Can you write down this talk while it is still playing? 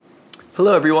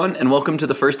Hello, everyone, and welcome to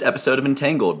the first episode of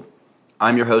Entangled.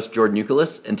 I'm your host, Jordan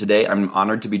Euclid, and today I'm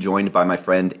honored to be joined by my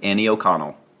friend Annie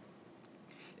O'Connell.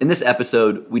 In this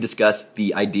episode, we discuss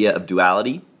the idea of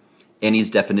duality, Annie's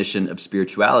definition of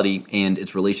spirituality, and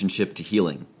its relationship to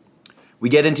healing. We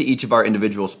get into each of our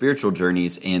individual spiritual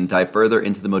journeys and dive further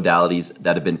into the modalities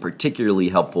that have been particularly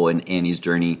helpful in Annie's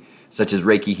journey, such as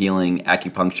Reiki healing,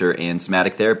 acupuncture, and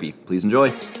somatic therapy. Please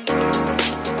enjoy.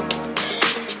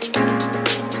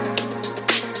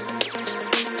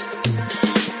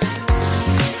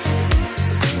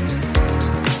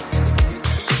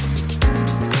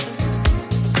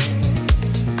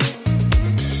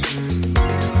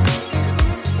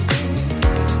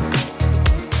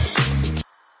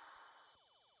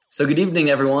 So good evening,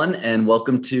 everyone, and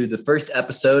welcome to the first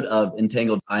episode of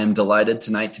Entangled. I am delighted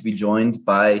tonight to be joined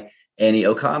by Annie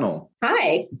O'Connell.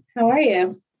 Hi, how are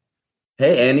you?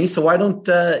 Hey, Annie. So why don't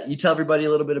you tell everybody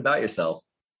a little bit about yourself?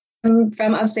 I'm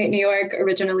from upstate New York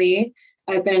originally.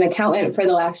 I've been an accountant for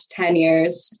the last 10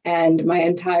 years, and my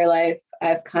entire life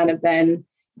I've kind of been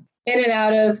in and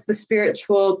out of the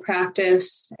spiritual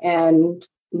practice and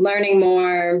learning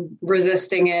more,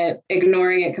 resisting it,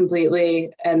 ignoring it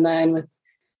completely, and then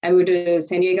I moved to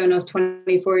San Diego when I was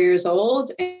 24 years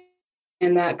old,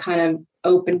 and that kind of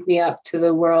opened me up to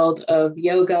the world of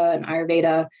yoga and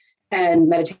Ayurveda and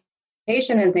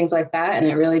meditation and things like that. And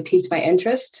it really piqued my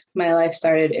interest. My life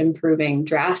started improving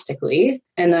drastically.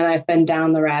 And then I've been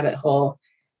down the rabbit hole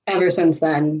ever since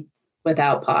then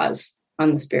without pause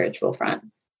on the spiritual front.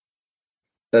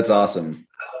 That's awesome.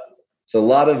 So a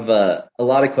lot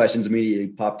of questions immediately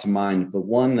pop to mind, but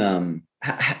one,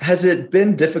 has it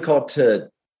been difficult to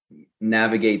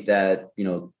navigate that,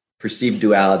 perceived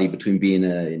duality between being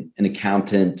an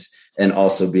accountant and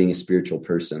also being a spiritual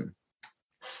person?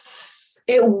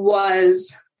 It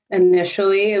was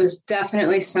initially. It was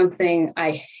definitely something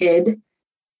I hid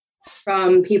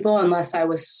from people unless I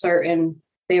was certain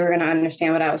they were going to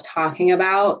understand what I was talking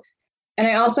about. And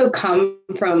I also come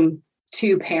from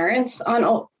two parents on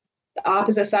the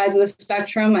opposite sides of the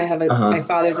spectrum. I have my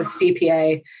father's a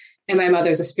CPA and my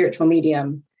mother's a spiritual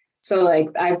medium. So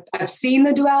I've seen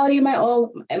the duality in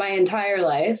my entire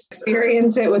life,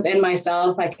 experience it within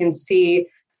myself. I can see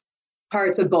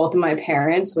parts of both of my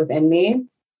parents within me.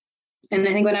 And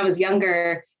I think when I was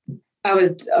younger, I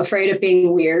was afraid of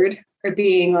being weird or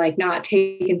being not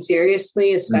taken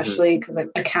seriously, especially because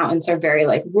accountants are very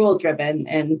rule driven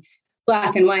and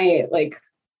black and white.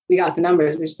 We got the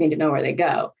numbers, we just need to know where they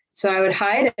go. So I would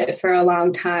hide it for a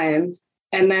long time.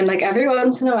 And then every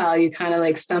once in a while, you kind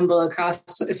of stumble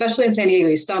across, especially in San Diego,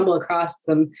 you stumble across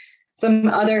some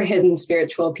other hidden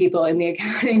spiritual people in the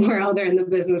accounting world or in the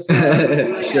business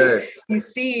world. Sure. You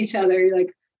see each other, you're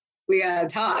like, we gotta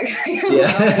talk.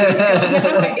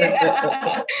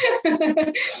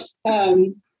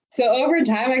 So over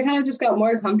time, I kind of just got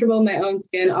more comfortable in my own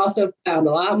skin. Also found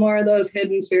a lot more of those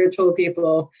hidden spiritual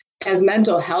people. As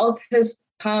mental health has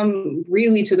come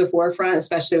really to the forefront,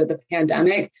 especially with the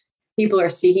pandemic, people are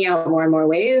seeking out more and more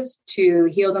ways to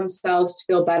heal themselves, to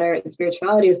feel better. And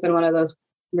spirituality has been one of those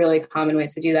really common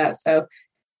ways to do that. So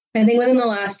I think within the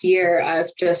last year,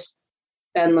 I've just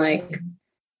been I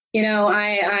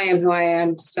am who I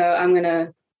am. So I'm going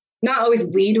to not always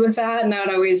lead with that,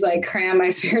 not always cram my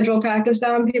spiritual practice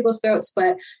down people's throats,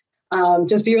 but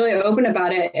just be really open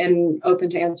about it and open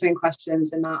to answering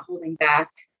questions and not holding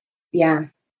back. Yeah.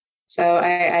 So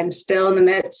I'm still in the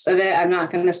midst of it. I'm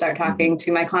not going to start talking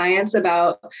to my clients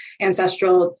about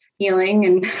ancestral healing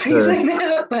and things like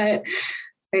that. But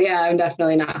yeah, I'm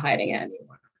definitely not hiding it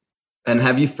anymore. And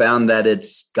have you found that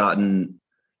it's gotten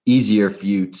easier for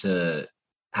you to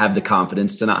have the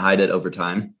confidence to not hide it over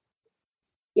time?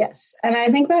 Yes. And I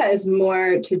think that is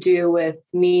more to do with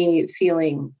me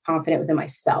feeling confident within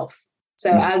myself.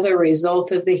 So as a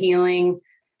result of the healing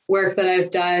work that I've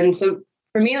done, so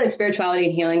for me, spirituality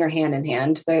and healing are hand in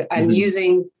hand. I'm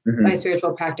using my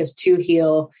spiritual practice to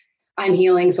heal. I'm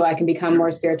healing so I can become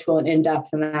more spiritual and in depth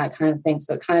and that kind of thing.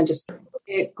 So it kind of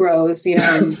it grows,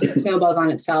 and snowballs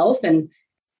on itself. And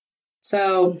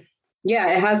so,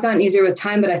 yeah, it has gotten easier with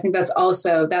time, but I think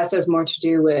that says more to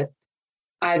do with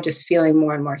I'm just feeling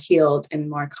more and more healed and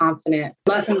more confident,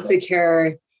 less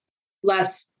insecure,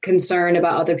 less concerned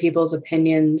about other people's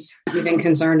opinions, even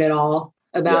concerned at all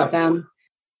about them.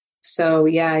 So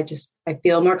yeah, I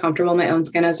feel more comfortable in my own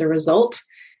skin as a result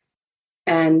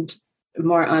and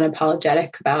more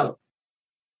unapologetic about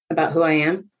who I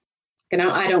am.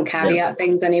 I don't caveat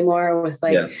things anymore with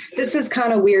this is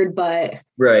kind of weird, but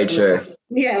right. Sure.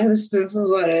 This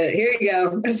is what here you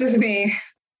go. This is me.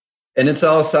 And it's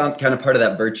all kind of part of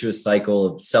that virtuous cycle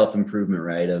of self-improvement,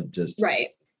 right? Of just right.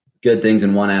 good things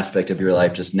in one aspect of your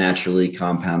life just naturally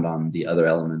compound on the other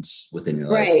elements within your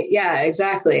life. Right. Yeah,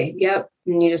 exactly. Yep.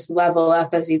 And you just level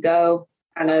up as you go.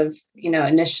 Kind of,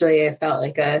 initially I felt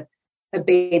like a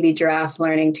baby giraffe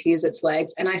learning to use its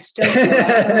legs. And I still feel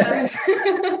that sometimes.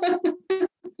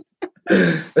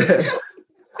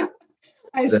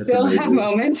 I still have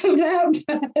moments of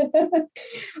that.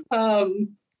 But,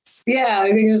 yeah,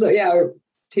 I think it was,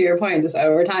 to your point, just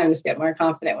over time, just get more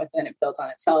confident with it. It builds on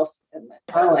itself and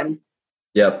then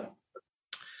Yep.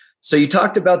 So you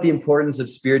talked about the importance of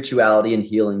spirituality and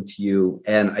healing to you.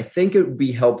 And I think it would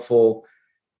be helpful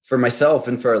for myself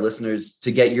and for our listeners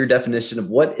to get your definition of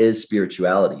what is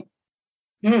spirituality.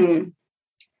 This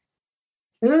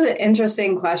is an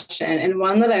interesting question, and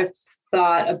one that I've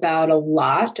thought about a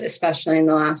lot, especially in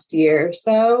the last year or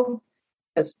so,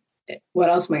 because what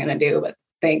else am I going to do but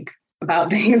think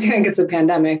about things? I think it's a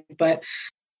pandemic, but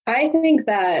I think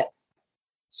that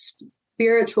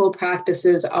spiritual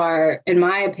practices are, in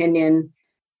my opinion,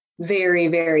 very,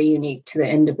 very unique to the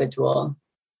individual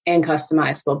and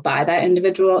customizable by that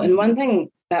individual. And one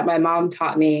thing that my mom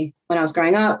taught me when I was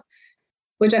growing up,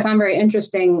 which I found very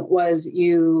interesting, was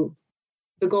the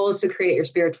goal is to create your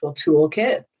spiritual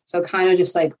toolkit. So kind of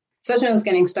just like, especially when I was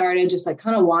getting started, just like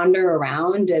kind of wander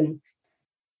around and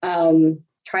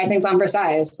try things on for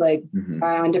size, like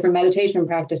try on different meditation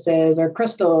practices or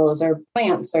crystals or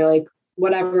plants or like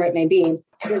whatever it may be.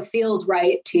 If it feels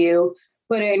right to you,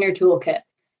 put it in your toolkit.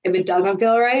 If it doesn't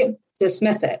feel right,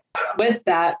 dismiss it. With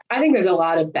that, I think there's a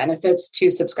lot of benefits to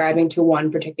subscribing to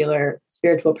one particular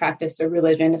spiritual practice or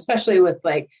religion, especially with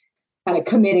like kind of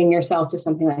committing yourself to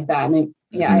something like that. And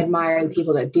I admire the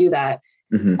people that do that.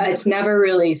 It's never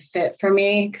really fit for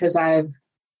me because I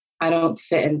don't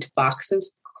fit into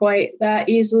boxes quite that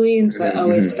easily. And so I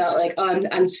always felt like, oh,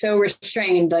 I'm so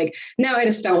restrained. Like, no, I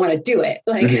just don't want to do it.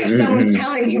 Like if someone's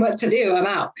telling me what to do, I'm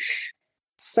out.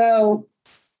 So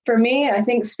for me, I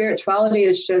think spirituality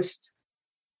is just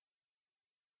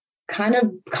kind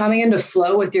of coming into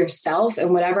flow with yourself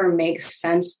and whatever makes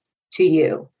sense to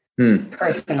you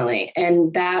personally.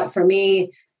 And that for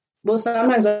me will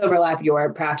sometimes overlap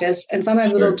your practice and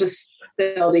sometimes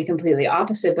they'll be completely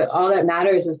opposite. But all that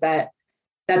matters is that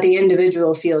the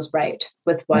individual feels right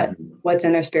with what's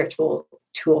in their spiritual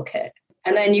toolkit.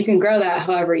 And then you can grow that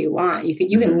however you want. You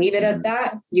can leave it at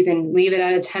that. You can leave it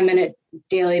at a 10-minute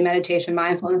daily meditation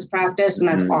mindfulness practice, and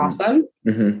that's awesome.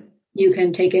 You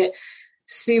can take it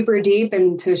super deep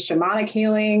into shamanic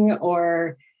healing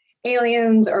or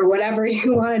aliens or whatever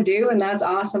you want to do, and that's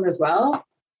awesome as well.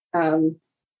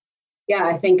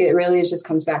 I think it really just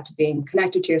comes back to being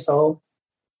connected to your soul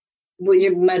with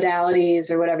your modalities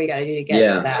or whatever you got to do to get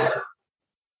to that.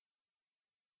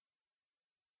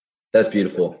 That's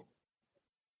beautiful.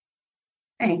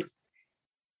 Thanks.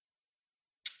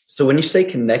 So when you say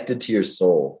connected to your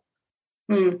soul,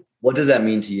 what does that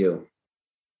mean to you?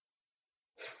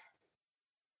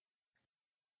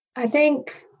 I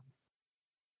think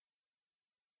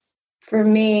for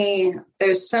me,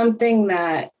 there's something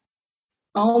that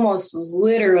almost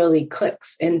literally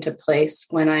clicks into place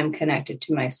when I'm connected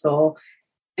to my soul.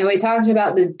 And we talked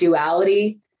about the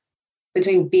duality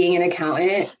between being an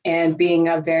accountant and being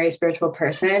a very spiritual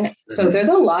person. So there's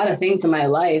a lot of things in my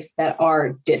life that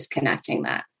are disconnecting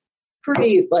that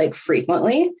pretty like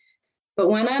frequently. But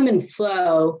when I'm in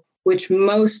flow, which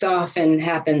most often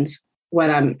happens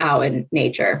when I'm out in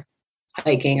nature,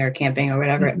 hiking or camping or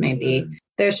whatever it may be,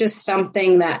 there's just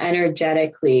something that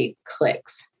energetically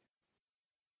clicks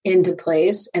into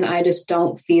place. And I just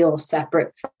don't feel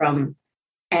separate from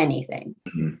anything.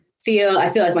 I feel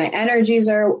like my energies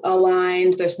are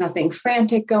aligned. There's nothing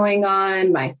frantic going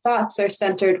on. My thoughts are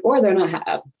centered, or they're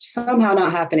not somehow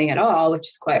not happening at all, which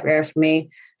is quite rare for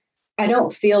me. I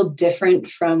don't feel different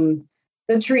from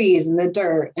the trees and the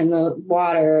dirt and the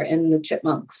water and the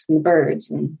chipmunks and the birds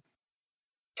and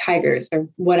tigers or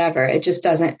whatever. It just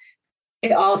doesn't,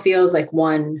 it all feels like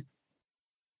one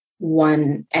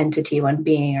entity, one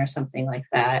being or something like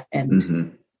that.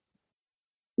 And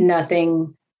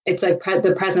nothing, it's like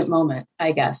the present moment,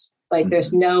 I guess. Like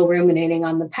there's no ruminating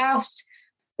on the past.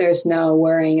 There's no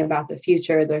worrying about the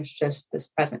future. There's just this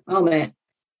present moment.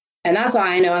 And that's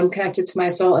why I know I'm connected to my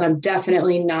soul. And I'm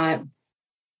definitely not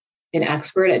an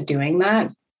expert at doing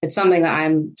that. It's something that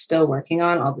I'm still working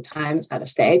on all the time, is how to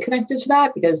stay connected to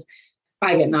that, because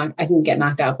I can get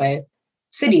knocked out by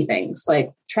city things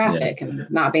like traffic and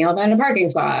not being able to find a parking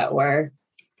spot or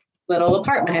little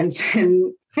apartments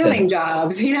and filming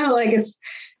jobs, like it's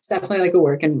definitely like a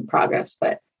work in progress.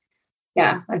 But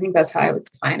yeah, I think that's how I would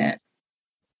define it.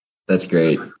 That's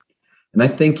great. And I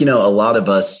think, a lot of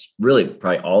us, really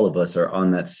probably all of us, are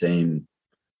on that same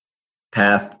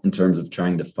path in terms of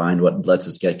trying to find what lets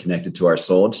us get connected to our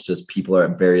soul. It's just people are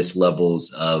at various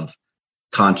levels of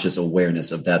conscious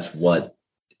awareness of that's what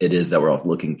it is that we're all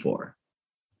looking for.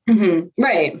 Mm-hmm.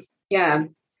 Right. Yeah.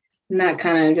 And that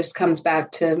kind of just comes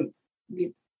back to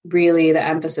really the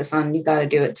emphasis on you got to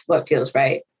do it what feels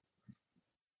right,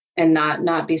 and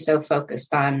not be so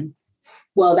focused on,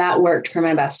 well, that worked for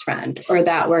my best friend or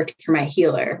that worked for my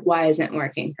healer. Why isn't it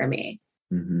working for me?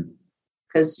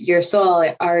 Because your soul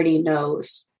already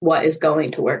knows what is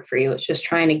going to work for you. It's just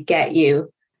trying to get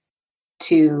you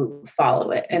to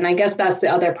follow it. And I guess that's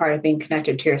the other part of being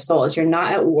connected to your soul is you're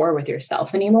not at war with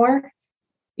yourself anymore.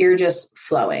 You're just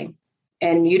flowing.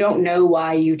 And you don't know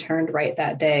why you turned right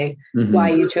that day, why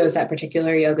you chose that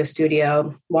particular yoga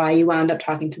studio, why you wound up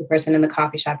talking to the person in the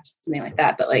coffee shop, something like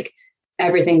that. But like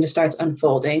everything just starts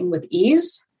unfolding with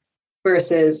ease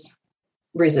versus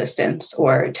resistance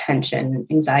or tension,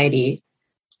 anxiety,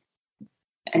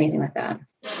 anything like that.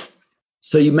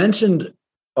 So you mentioned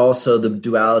also the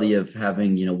duality of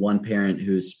having, one parent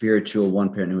who's spiritual,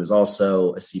 one parent who is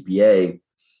also a CPA.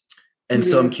 And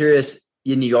so I'm curious,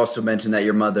 and you also mentioned that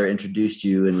your mother introduced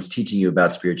you and was teaching you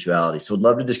about spirituality. So I'd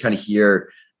love to just kind of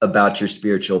hear about your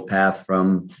spiritual path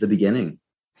from the beginning.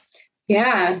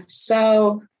 Yeah.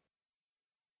 So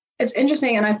it's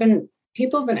interesting. And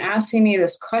people have been asking me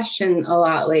this question a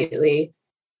lot lately.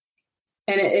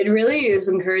 And it really has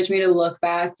encouraged me to look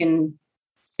back and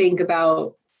think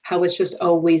about how it's just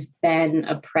always been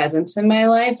a presence in my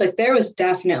life. Like there was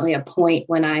definitely a point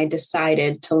when I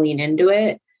decided to lean into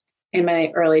it in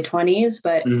my early 20s.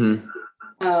 But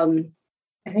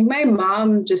I think my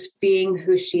mom, just being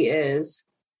who she is,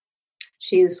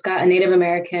 she's got a Native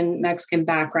American, Mexican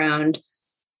background.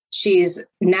 She's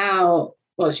now,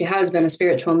 she has been a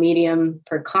spiritual medium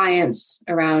for clients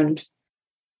around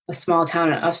a small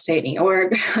town in upstate New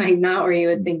York, like not where you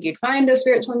would think you'd find a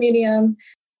spiritual medium.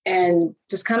 And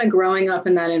just kind of growing up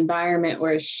in that environment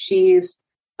where she's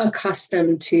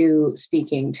accustomed to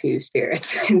speaking to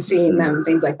spirits and seeing them,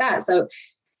 things like that. So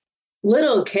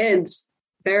little kids,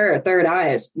 their third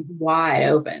eye is wide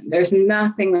open. There's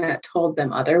nothing that told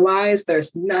them otherwise.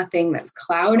 There's nothing that's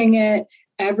clouding it.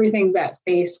 Everything's at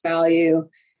face value.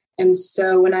 And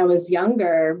so when I was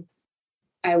younger,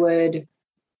 I would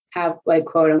have like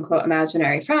quote unquote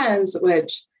imaginary friends,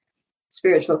 which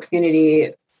spiritual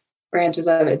community branches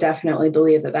of it definitely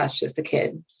believe that that's just a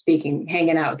kid speaking,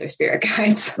 hanging out with their spirit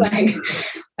guides. Like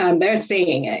they're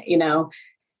seeing it,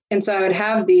 And so I would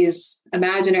have these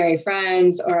imaginary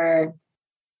friends, or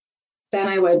then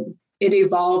it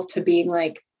evolved to being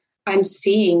like, I'm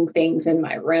seeing things in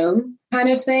my room kind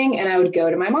of thing. And I would go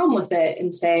to my mom with it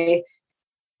and say,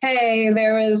 hey,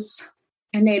 there was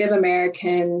a Native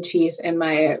American chief in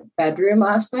my bedroom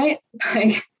last night.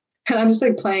 And I'm just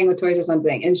like playing with toys or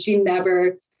something. And she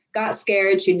never got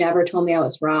scared. She never told me I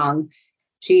was wrong.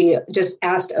 She just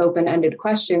asked open-ended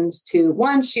questions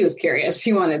one, she was curious.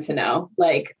 She wanted to know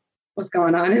like what's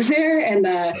going on in there. And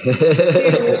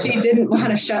two, she didn't want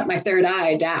to shut my third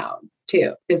eye down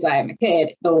too, because I'm a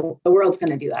kid. The world's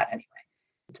going to do that anyway.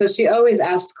 So she always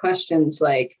asked questions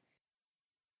like,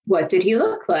 what did he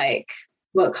look like?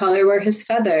 What color were his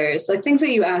feathers? Like things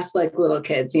that you ask like little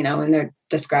kids, when they're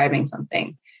describing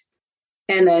something.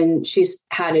 And then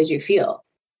how did you feel?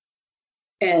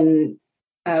 And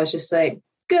I was just like,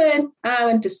 good. I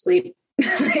went to sleep.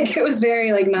 Like it was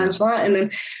very like nonchalant. And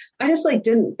then I just like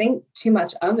didn't think too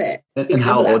much of it. And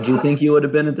how old do you think you would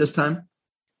have been at this time?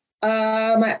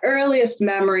 My earliest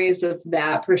memories of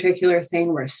that particular thing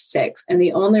were 6. And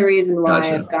the only reason why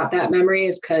I've got that memory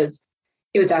is because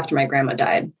it was after my grandma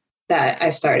died that I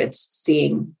started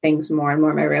seeing things more and more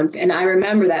in my room. And I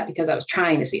remember that because I was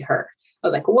trying to see her. I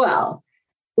was like, well,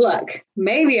 look,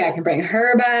 maybe I can bring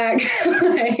her back.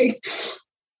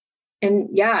 And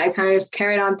yeah, I kind of just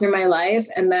carried on through my life.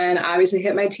 And then obviously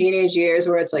hit my teenage years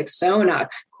where it's like so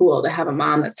not cool to have a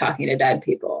mom that's talking to dead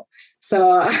people.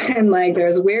 So, and like,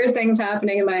 there's weird things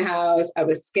happening in my house. I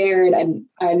was scared and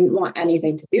I didn't want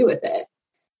anything to do with it.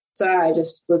 So I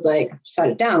just was like, shut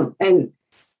it down. And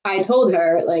I told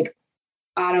her like,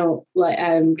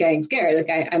 I'm getting scared.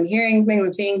 Like I'm hearing things,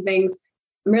 I'm seeing things.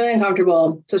 I'm really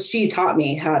uncomfortable. So she taught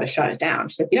me how to shut it down.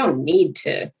 She's like, you don't need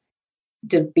to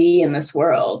be in this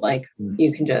world. Like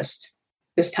you can just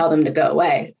tell them to go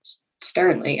away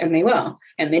sternly, and they will,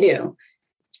 and they do.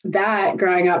 That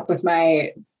growing up with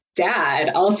my dad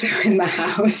also in the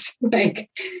house, like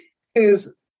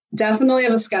who's definitely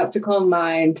of a skeptical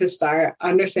mind to start,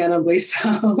 understandably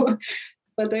so.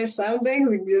 But there's some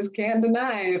things you just can't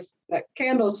deny. If that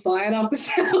candle's flying off the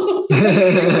shelf,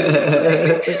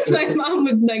 like, my mom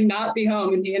would like not be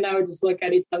home, and he and I would just look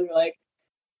at each other like,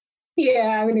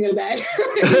 Yeah, I'm gonna go to bed.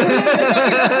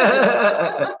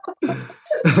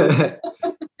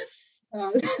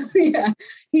 Yeah,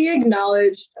 he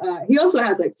acknowledged, he also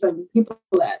had like some people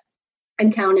that,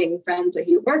 accounting friends that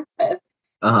he worked with,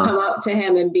 come up to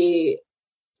him and be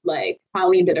like,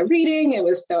 Colleen did a reading, it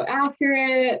was so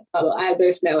accurate, blah, blah, blah.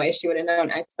 There's no way she would have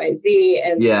known XYZ.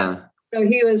 And so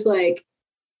he was like,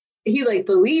 he like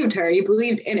believed her, he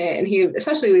believed in it, and he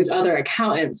especially believed other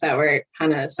accountants that were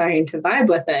kind of starting to vibe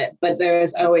with it. But there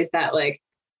was always that like,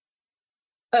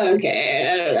 okay,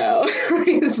 I don't know,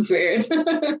 this is weird.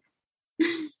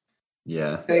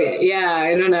 Yeah. Yeah,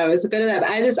 I don't know. It was a bit of that.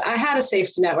 I had a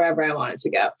safety net wherever I wanted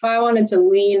to go. If I wanted to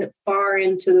lean far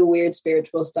into the weird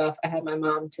spiritual stuff, I had my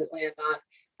mom to land on.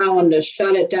 If I wanted to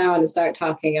shut it down and start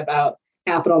talking about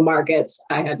capital markets,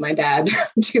 I had my dad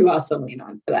to also lean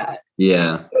on for that.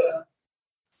 Yeah.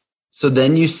 So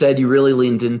then you said you really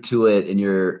leaned into it in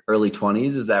your early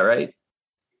 20s. Is that right?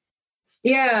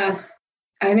 Yeah.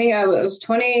 I think I was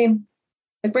 20.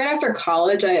 Like right after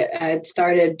college, I had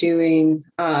started doing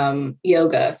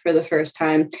yoga for the first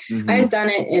time. I had done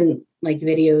it in like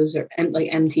videos or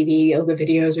like MTV yoga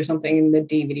videos or something in the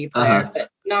DVD player, but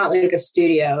not like a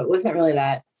studio. It wasn't really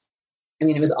that. I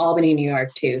mean, it was Albany, New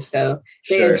York too. So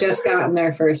they had just gotten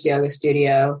their first yoga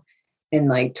studio in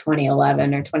like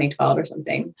 2011 or 2012 or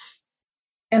something.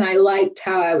 And I liked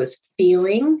how I was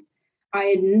feeling. I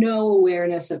had no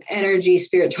awareness of energy,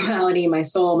 spirituality, my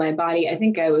soul, my body. I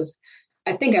think I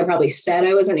probably said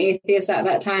I was an atheist at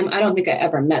that time. I don't think I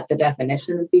ever met the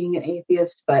definition of being an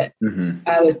atheist, but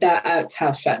that's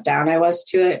how shut down I was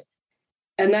to it.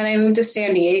 And then I moved to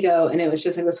San Diego, and it was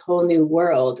just like this whole new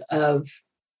world of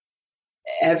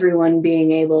everyone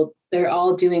being able, they're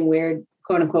all doing weird,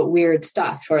 quote unquote, weird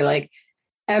stuff, or like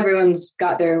everyone's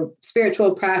got their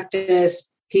spiritual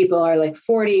practice. People are like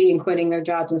 40 and quitting their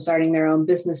jobs and starting their own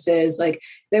businesses. Like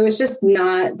there was just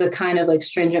not the kind of like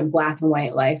stringent black and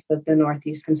white life that the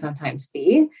Northeast can sometimes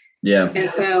be. Yeah. And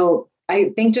so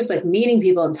I think just like meeting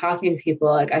people and talking to people,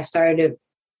 like I started to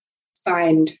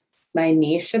find my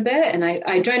niche a bit. And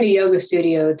I joined a yoga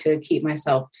studio to keep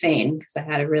myself sane because I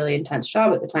had a really intense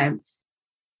job at the time.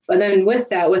 But then with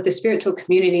that, with the spiritual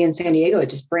community in San Diego, it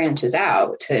just branches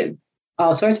out to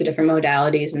all sorts of different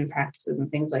modalities and practices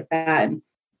and things like that. And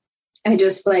I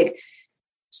just like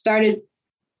started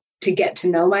to get to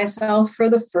know myself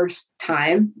for the first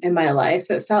time in my life,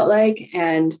 it felt like,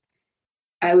 and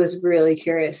I was really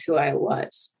curious who I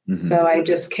was. So I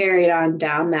just carried on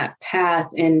down that path,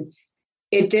 and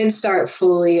it did start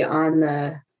fully on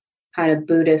the kind of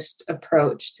Buddhist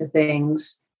approach to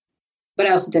things, but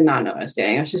I also did not know what I was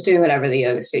doing. I was just doing whatever the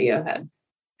yoga studio had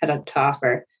to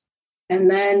offer. And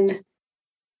then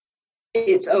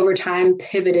it's over time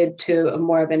pivoted to a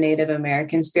more of a Native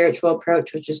American spiritual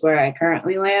approach, which is where I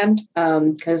currently land.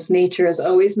 Because nature has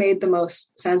always made the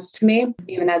most sense to me.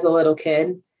 Even as a little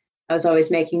kid, I was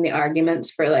always making the arguments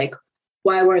for like,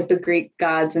 why weren't the Greek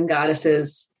gods and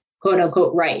goddesses, quote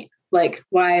unquote, right? Like,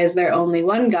 why is there only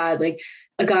one God? Like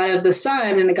a god of the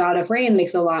sun and a god of rain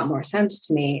makes a lot more sense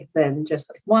to me than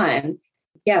just like one.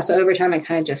 Yeah. So over time, I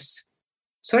kind of just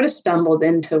sort of stumbled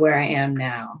into where I am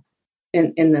now.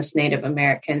 In this Native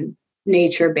American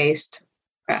nature-based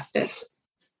practice.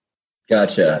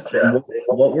 Gotcha.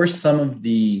 What were some of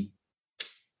the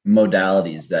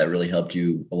modalities that really helped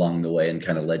you along the way and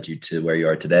kind of led you to where you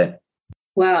are today?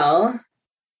 Well,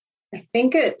 I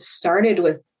think it started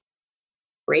with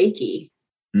Reiki.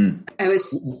 I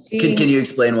was seeing... Can you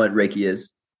explain what Reiki is?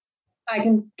 I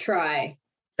can try.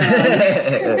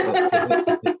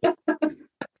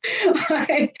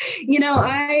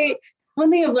 One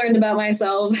thing I've learned about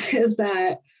myself is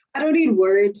that I don't need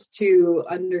words to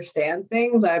understand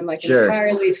things. I'm like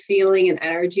entirely feeling and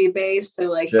energy based. So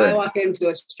like if I walk into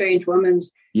a strange woman's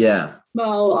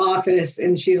small office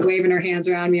and she's waving her hands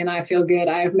around me and I feel good,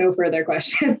 I have no further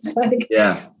questions. But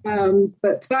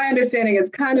to my understanding, it's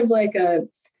kind of like a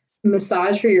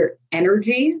massage for your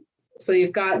energy. So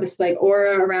you've got this like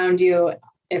aura around you.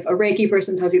 If a Reiki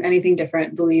person tells you anything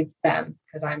different, believe them,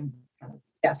 because I'm kind of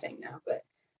guessing now, but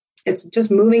it's just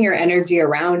moving your energy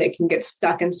around. It can get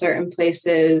stuck in certain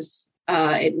places.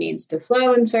 It needs to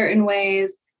flow in certain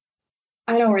ways.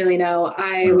 I don't really know.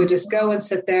 I would just go and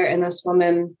sit there, and this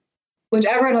woman, which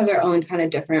everyone has their own kind of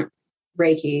different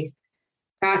Reiki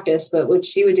practice, but what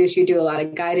she would do, she'd do a lot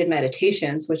of guided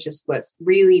meditations, which is what's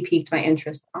really piqued my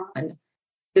interest on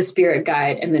the spirit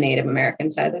guide and the Native American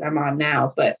side that I'm on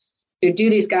now. But you do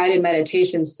these guided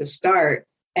meditations to start,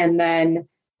 and then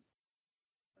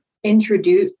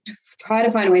try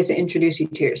to find ways to introduce you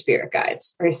to your spirit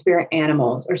guides or your spirit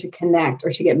animals, or to connect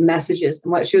or to get messages.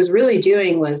 And what she was really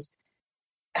doing was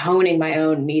honing my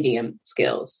own medium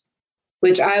skills,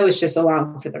 which I was just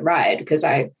along for the ride because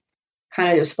I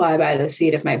kind of just fly by the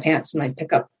seat of my pants and like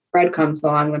pick up breadcrumbs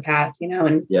along the path,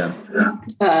 and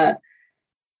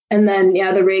and then,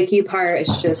 the Reiki part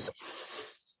is just,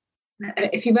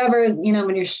 if you've ever,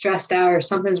 when you're stressed out or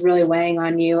something's really weighing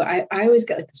on you, I always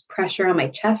get like this pressure on my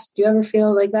chest. Do you ever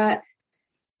feel like that?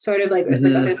 Sort of like, it's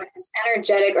like there's like this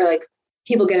energetic, or like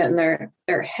people get it in their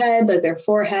head, like their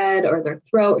forehead or their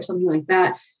throat or something like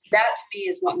that. That to me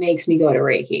is what makes me go to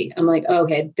Reiki. I'm like,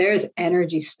 okay, there's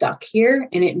energy stuck here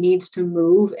and it needs to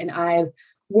move. And I've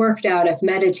worked out, I've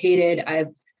meditated, I've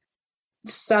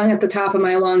sung at the top of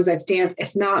my lungs, I've danced,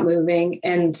 it's not moving.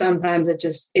 And sometimes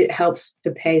it helps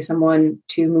to pay someone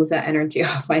to move that energy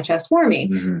off my chest for me.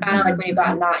 Kind of like when you've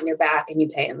got a knot in your back and you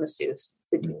pay a masseuse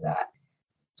to do that.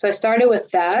 So I started with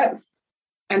that.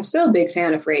 I'm still a big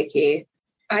fan of Reiki.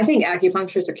 I think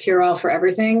acupuncture is a cure-all for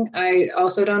everything. I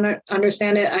also don't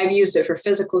understand it. I've used it for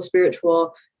physical,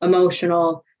 spiritual,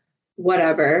 emotional,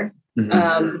 whatever.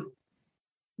 The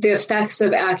effects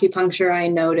of acupuncture I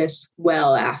noticed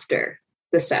well after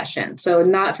the session. So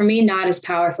not as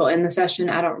powerful in the session.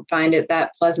 I don't find it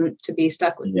that pleasant to be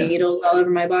stuck with needles all over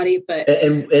my body. But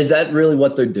and is that really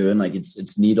what they're doing? Like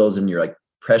it's needles and you're like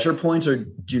pressure points, or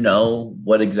do you know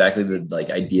what exactly the like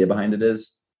idea behind it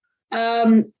is?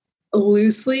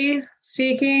 Loosely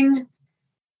speaking,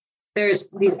 there's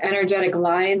these energetic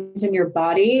lines in your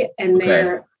body, and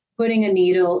they're putting a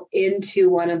needle into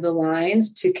one of the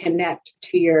lines to connect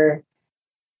to your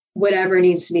whatever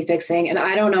needs to be fixing. And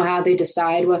I don't know how they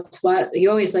decide what's what. You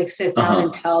always like sit down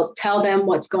and tell them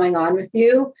what's going on with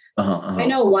you. I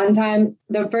know one time,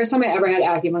 the first time I ever had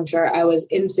acupuncture, I was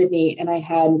in Sydney and I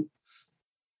had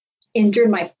injured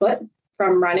my foot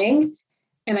from running.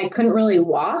 And I couldn't really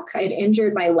walk. I had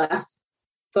injured my left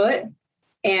foot,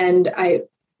 and I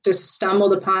just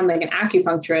stumbled upon like an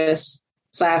acupuncturist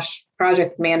 /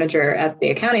 project manager at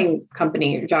the accounting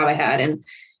company job I had. And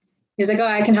he's like, oh,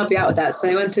 I can help you out with that. So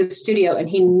I went to the studio and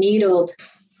he needled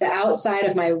the outside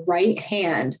of my right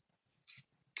hand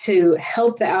to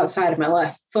help the outside of my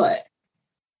left foot.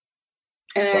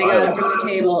 And then I got up from the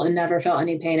table and never felt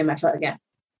any pain in my foot again.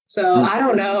 So I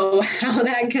don't know how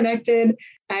that connected.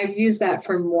 I've used that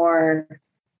for more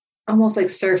almost like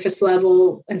surface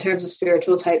level in terms of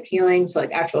spiritual type healing. So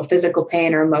like actual physical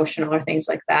pain or emotional or things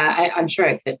like that. I'm sure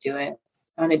I could do it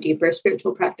on a deeper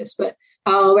spiritual practice, but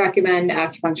I'll recommend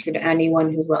acupuncture to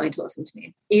anyone who's willing to listen to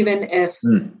me, even if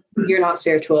you're not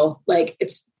spiritual. Like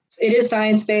it is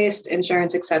science-based,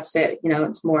 insurance accepts it.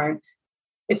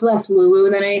 It's less woo-woo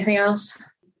than anything else,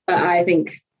 but I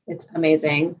think it's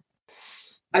amazing.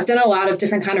 I've done a lot of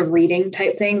different kind of reading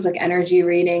type things, like energy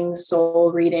readings,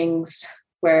 soul readings,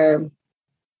 where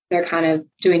they're kind of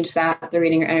doing just that. They're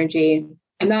reading your energy.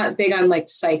 I'm not big on like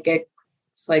psychic,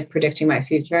 like predicting my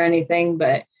future or anything,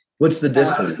 but what's the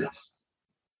difference?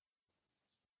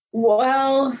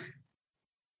 Well,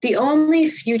 the only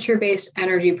future-based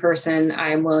energy person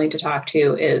I'm willing to talk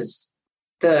to is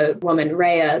the woman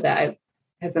Rhea that I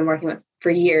have been working with for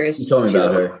years. You told me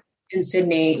about her in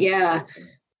Sydney. Yeah.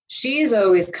 She's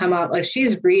always come up, like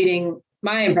she's reading,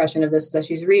 my impression of this is that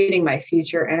she's reading my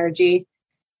future energy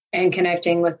and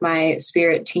connecting with my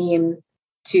spirit team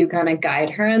to kind of guide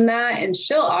her in that. And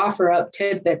she'll offer up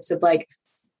tidbits of like,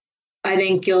 I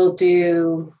think you'll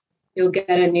get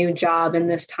a new job in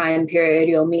this time period.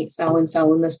 You'll meet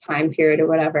so-and-so in this time period or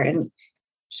whatever. And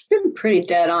she's been pretty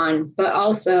dead on, but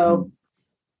also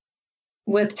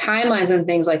with timelines and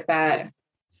things like that,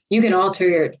 you can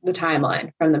alter the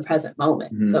timeline from the present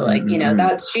moment. So like,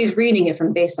 she's reading it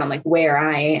from based on like where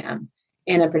I am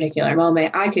in a particular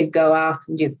moment. I could go off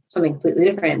and do something completely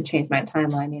different and change my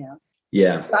timeline,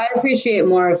 Yeah. So I appreciate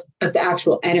more of the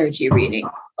actual energy reading.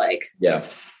 Like,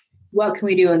 what can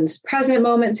we do in this present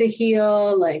moment to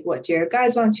heal? Like, what do your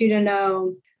guides want you to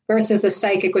know? Versus a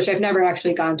psychic, which I've never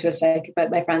actually gone to a psychic,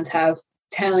 but my friends have,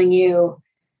 telling you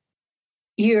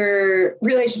your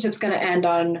relationship's going to end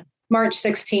on March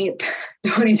 16th,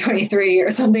 2023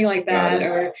 or something like that,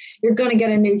 or you're going to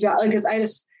get a new job. Like, cause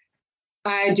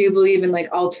I do believe in like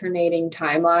alternating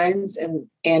timelines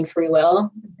and free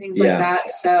will and things like that.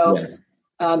 So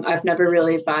I've never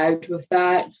really vibed with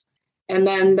that. And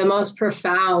then the most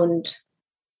profound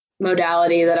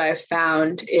modality that I've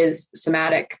found is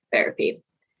somatic therapy,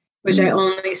 which I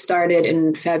only started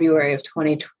in February of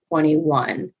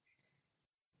 2021.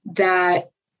 That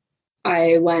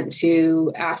I went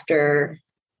to after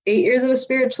 8 years of a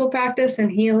spiritual practice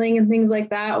and healing and things like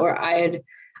that, where I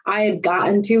had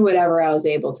gotten to whatever I was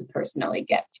able to personally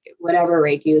get to, whatever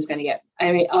Reiki was going to get.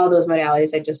 I mean, all those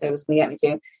modalities I just said was going to get me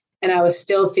to. And I was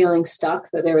still feeling stuck,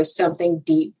 that there was something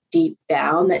deep deep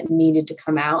down that needed to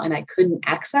come out and I couldn't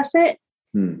access it.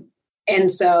 And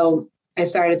so I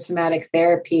started somatic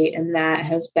therapy, and that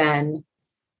has been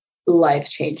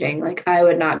life-changing. Like, I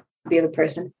would not be the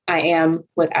person I am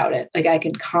without it. Like, I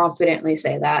can confidently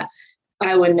say that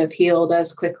I wouldn't have healed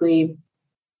as quickly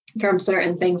from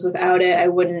certain things without it. I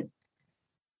wouldn't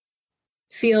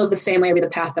feel the same way with the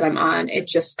path that I'm on. It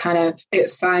just kind of,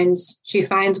 she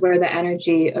finds where the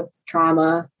energy of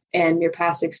trauma and your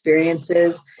past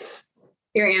experiences,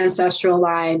 your ancestral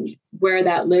line, where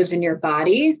that lives in your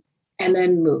body, and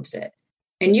then moves it.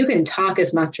 And you can talk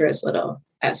as much or as little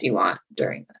as you want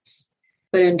during this.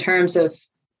 But in terms of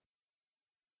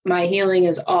my healing,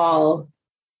 is all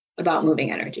about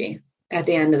moving energy at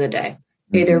the end of the day,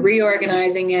 either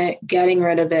reorganizing it, getting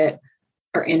rid of it,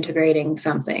 or integrating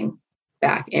something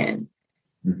back in.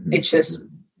 It's just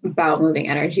about moving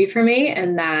energy for me,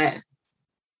 and that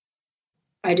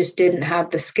I just didn't have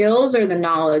the skills or the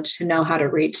knowledge to know how to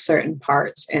reach certain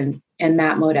parts, and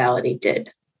that modality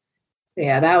did. So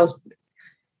yeah, that was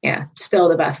still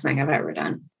the best thing I've ever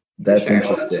done. That's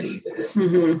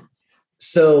interesting.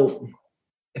 So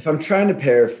if I'm trying to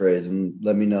paraphrase, and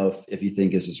let me know if you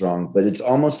think this is wrong, but it's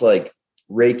almost like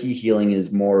Reiki healing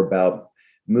is more about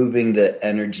moving the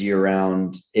energy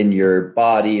around in your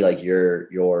body, like your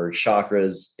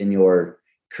chakras, in your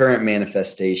current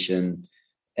manifestation.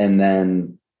 And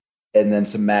then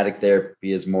somatic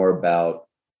therapy is more about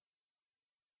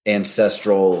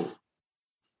ancestral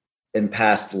and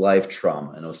past life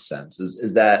trauma, in a sense.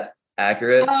 Is that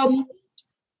accurate?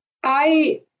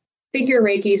 I think your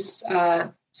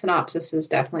Reiki synopsis is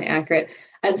definitely accurate.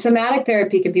 And somatic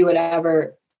therapy could be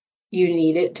whatever you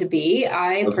need it to be.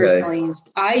 Personally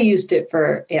used it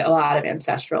for a lot of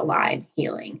ancestral line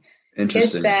healing.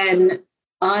 It's been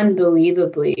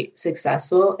unbelievably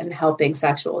successful in helping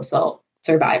sexual assault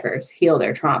survivors heal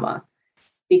their trauma,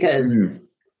 because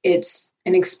it's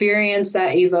an experience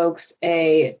that evokes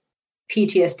a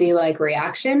PTSD-like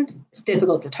reaction. It's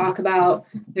difficult to talk about.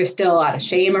 There's still a lot of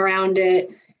shame around it.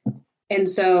 And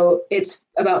so it's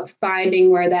about finding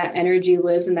where that energy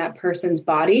lives in that person's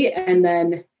body, and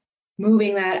then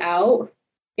moving that out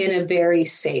in a very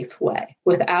safe way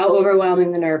without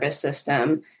overwhelming the nervous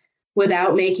system,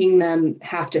 without making them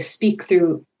have to speak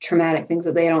through traumatic things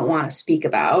that they don't want to speak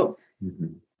about.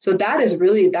 So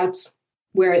that's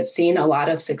where it's seen a lot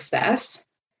of success.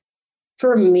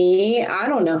 For me, I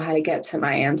don't know how to get to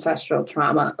my ancestral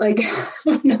trauma. Like, I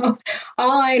don't know.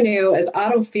 All I knew is I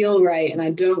don't feel right, and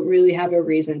I don't really have a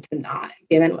reason to not,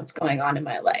 given what's going on in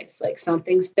my life. Like,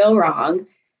 something's still wrong,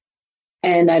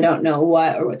 and I don't know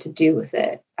what to do with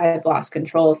it. I've lost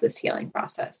control of this healing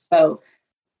process. So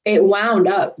it wound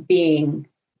up being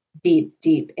deep,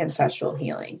 deep ancestral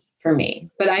healing for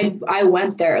me. But I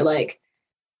went there like,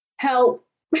 help.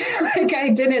 Like, I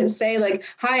didn't say like,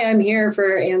 hi, I'm here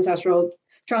for ancestral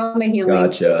trauma healing.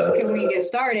 Gotcha. Can we get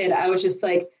started? I was just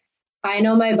like, I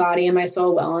know my body and my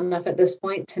soul well enough at this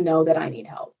point to know that I need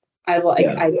help.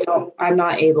 I'm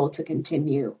not able to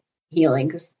continue healing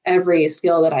because every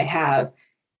skill that I have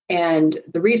and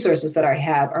the resources that I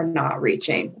have are not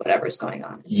reaching whatever's going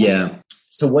on. Yeah.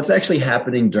 So what's actually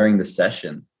happening during the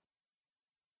session?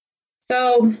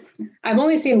 So I've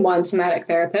only seen one somatic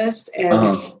therapist,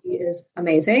 and she is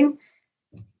amazing.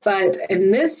 But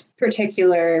in this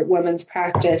particular woman's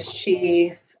practice,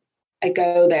 I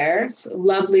go there. It's a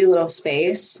lovely little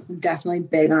space. I'm definitely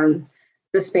big on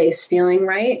the space feeling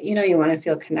right. You know, you want to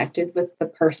feel connected with the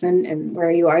person and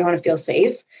where you are. You want to feel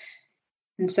safe.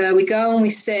 And so we go and we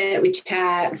sit, we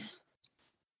chat,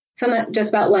 some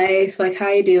just about life, like, how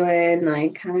you doing?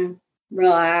 Like, kind of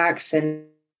relax. And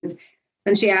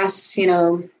then she asks,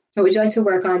 what would you like to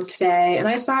work on today? And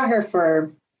I saw her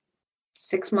for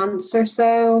 6 months or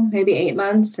so, maybe 8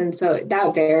 months. And so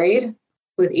that varied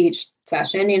with each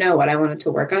session, what I wanted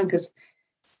to work on, because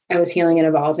I was healing and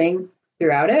evolving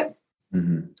throughout it.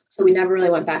 So we never really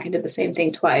went back into the same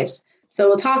thing twice. So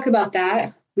we'll talk about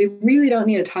that. We really don't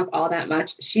need to talk all that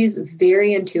much. She's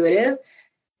very intuitive.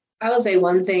 I will say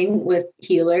one thing with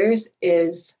healers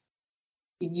is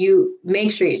you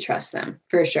make sure you trust them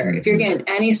for sure. If you're getting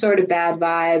any sort of bad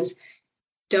vibes,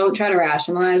 don't try to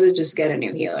rationalize it. Just get a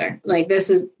new healer. Like, this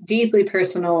is deeply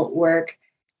personal work.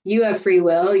 You have free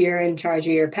will. You're in charge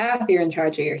of your path. You're in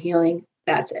charge of your healing.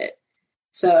 That's it.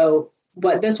 So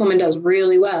what this woman does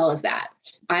really well is that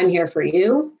I'm here for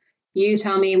you. You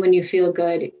tell me when you feel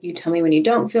good. You tell me when you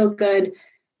don't feel good.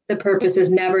 The purpose is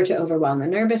never to overwhelm the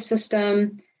nervous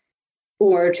system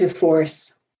or to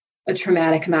force a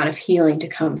traumatic amount of healing to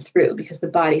come through, because the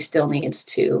body still needs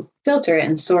to filter it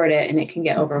and sort it, and it can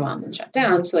get overwhelmed and shut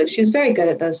down. So like, she's very good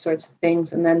at those sorts of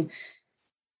things. And then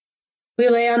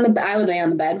I would lay on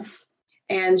the bed,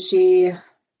 and she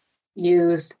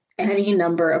used any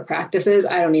number of practices.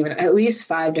 At least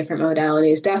 5 different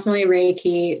modalities, definitely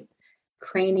Reiki,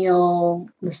 cranial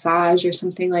massage or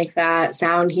something like that,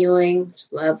 sound healing,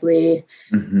 lovely,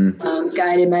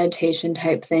 guided meditation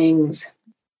type things.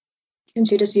 And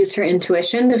she just used her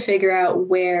intuition to figure out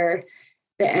where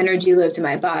the energy lived in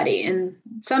my body. And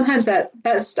sometimes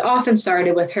that's often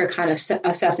started with her kind of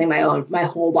assessing my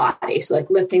whole body. So like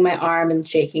lifting my arm and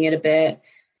shaking it a bit,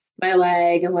 my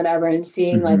leg and whatever, and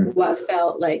seeing like what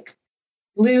felt like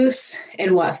loose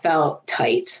and what felt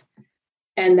tight.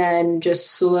 And then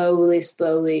just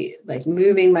slowly, like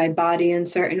moving my body in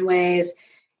certain ways,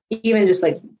 even just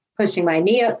like pushing my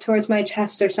knee up towards my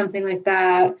chest or something like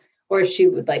that. Or she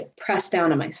would like press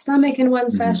down on my stomach in one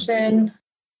session.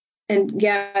 And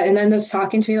and then just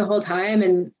talking to me the whole time.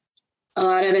 And a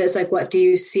lot of it is like, what do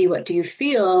you see? What do you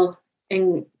feel?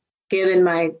 And given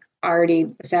my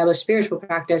already established spiritual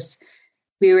practice,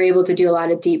 we were able to do a lot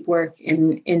of deep work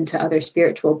into other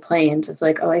spiritual planes of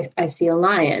like, oh, I see a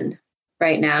lion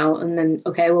right now. And then,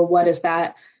 okay, well, what is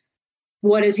that?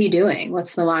 What is he doing?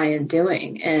 What's the lion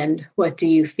doing? And what do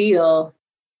you feel?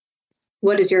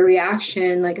 What is your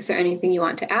reaction? Like, is there anything you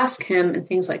want to ask him and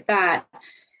things like that?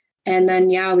 And then,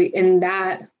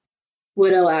 that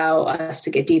would allow us to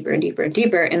get deeper and deeper and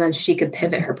deeper. And then she could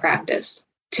pivot her practice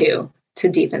to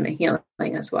deepen the healing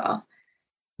as well.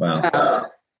 Wow.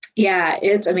 Yeah,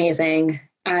 it's amazing.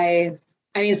 I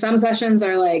mean, some sessions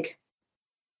are like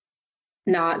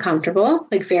not comfortable,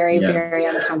 like very, very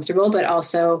uncomfortable, but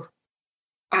also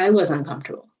I was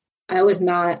uncomfortable. I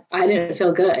didn't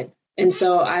feel good. And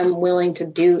so I'm willing to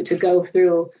go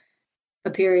through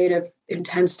a period of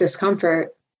intense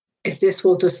discomfort if this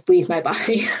will just leave my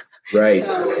body. Right.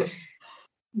 So,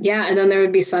 and then there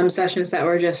would be some sessions that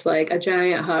were just like a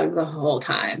giant hug the whole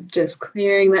time, just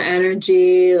clearing the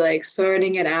energy, like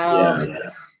sorting it out.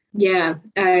 Yeah,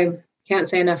 I can't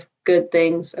say enough good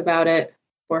things about it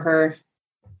for her.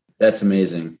 That's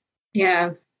amazing.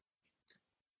 Yeah.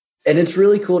 And it's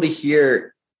really cool to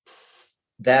hear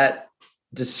that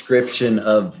description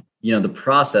of, the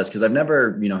process, because I've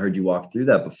never, heard you walk through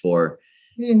that before.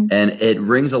 And it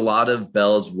rings a lot of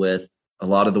bells with a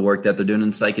lot of the work that they're doing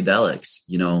in psychedelics.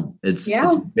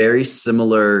 It's very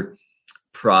similar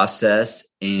process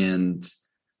and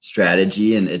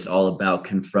strategy, and it's all about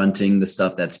confronting the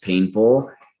stuff that's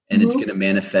painful, and it's going to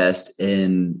manifest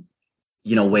in,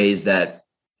 ways that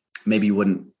maybe you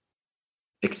wouldn't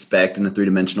expect in the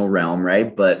 3-dimensional realm.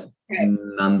 Right. But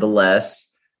nonetheless,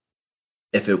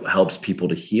 if it helps people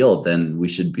to heal, then we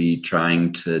should be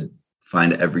trying to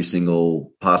find every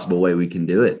single possible way we can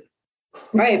do it.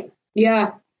 Right.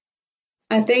 Yeah.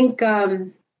 I think,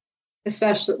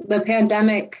 especially the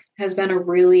pandemic has been a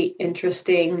really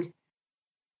interesting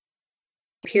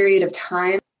period of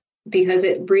time because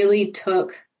it really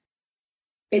took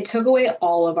away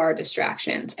all of our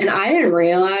distractions. And I didn't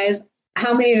realize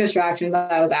how many distractions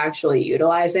I was actually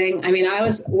utilizing. I mean, I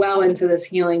was well into this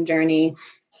healing journey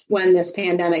when this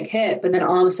pandemic hit, but then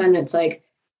all of a sudden it's like,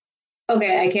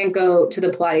 okay, I can't go to the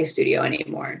Pilates studio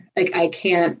anymore. Like I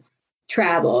can't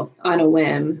travel on a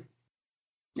whim.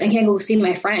 I can't go see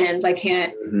my friends. I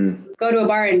can't go to a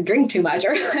bar and drink too much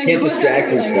or like, can't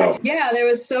distract yourself. There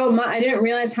was so much. I didn't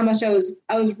realize how much I was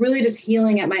really just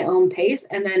healing at my own pace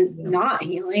and then not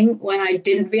healing when I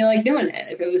didn't feel like doing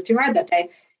it, if it was too hard that day.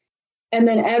 And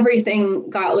then everything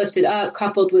got lifted up,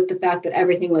 coupled with the fact that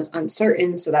everything was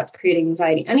uncertain. So that's creating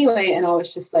anxiety anyway. And I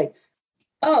was just like,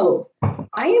 oh,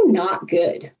 I am not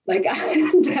good. Like,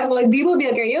 like people would be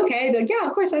like, are you okay? They're like, yeah,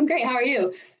 of course I'm great. How are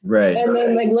you? Right. And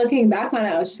then like looking back on it,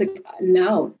 I was just like,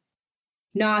 no,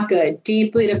 not good.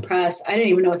 Deeply depressed. I didn't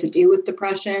even know what to do with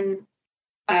depression.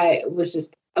 I was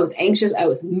anxious. I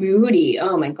was moody.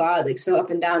 Oh my God, like so up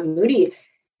and down moody.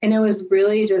 And it was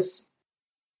really just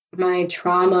my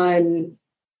trauma and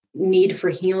need for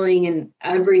healing and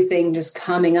everything just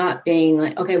coming up being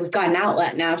like, okay, we've got an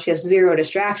outlet now. She has 0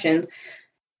 distractions.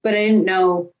 But I didn't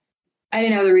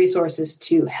have the resources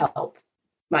to help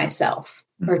myself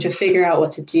or to figure out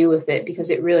what to do with it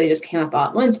because it really just came up all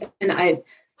at once. And I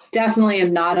definitely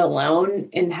am not alone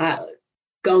in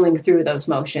going through those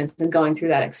motions and going through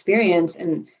that experience.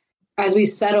 And as we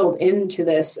settled into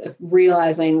this,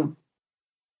 realizing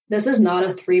this is not a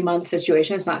 3-month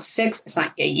situation. It's not 6. It's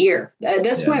not a year. At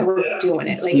this point, we're doing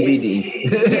it. It's like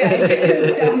TBD.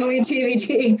 It's definitely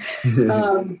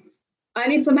TBD. I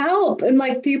need some help. And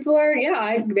like people are,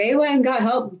 they went and got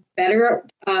help.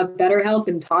 Better help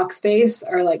in talk space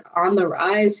are like on the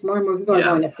rise. More and more people are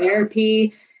going to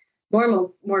therapy. More and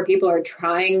more people are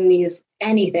trying these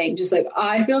anything, just like,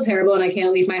 I feel terrible and I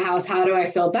can't leave my house. How do I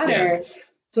feel better? Yeah.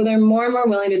 So they're more and more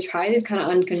willing to try these kind of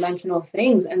unconventional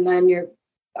things. And then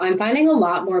I'm finding a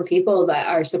lot more people that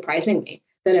are surprising me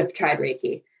that have tried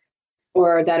Reiki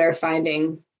or that are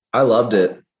finding. I loved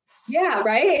it. Yeah,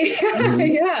 right.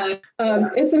 Mm-hmm. Yeah.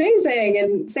 It's amazing.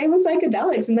 And same with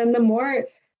psychedelics. And then the more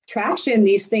traction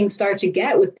these things start to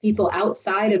get with people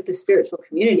outside of the spiritual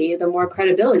community, the more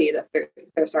credibility that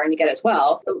they're starting to get as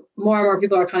well. More and more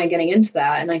people are kind of getting into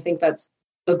that. And I think that's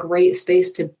a great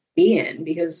space to be in,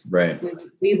 because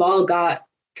we've all got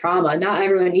trauma. Not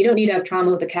everyone, you don't need to have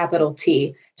trauma with a capital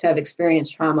T to have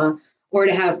experienced trauma or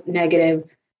to have negative,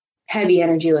 heavy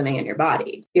energy living in your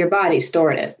body. Your body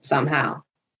stored it somehow.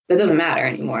 That doesn't matter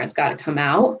anymore. It's got to come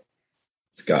out.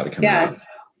 It's got to come out.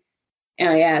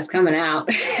 Oh yeah, it's coming out.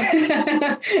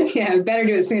 Yeah, better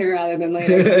do it sooner rather than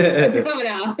later. It's coming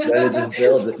out. Then it just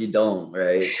builds if you don't,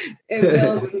 right? It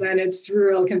builds, and then it's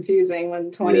real confusing when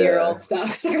 20-year-old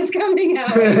stuff starts coming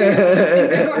out in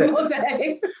your normal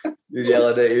day. You're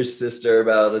yelling at your sister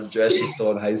about a dress she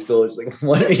stole in high school. She's like,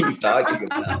 what are you talking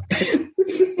about?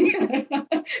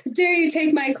 Dare you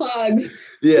take my clogs?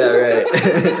 Yeah, right.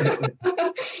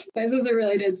 My sister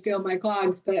really did steal my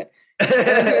clogs, but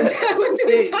I went to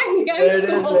a tiny high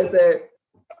school. Right there.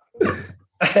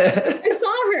 I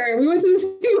saw her. We went to the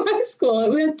same high school.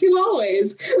 We had two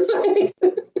hallways.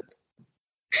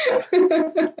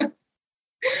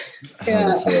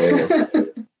 Yeah.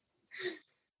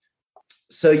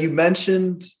 So you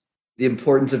mentioned the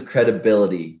importance of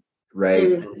credibility,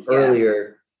 right?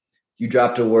 Earlier, you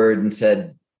dropped a word and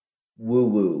said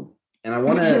woo-woo. And I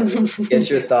want to get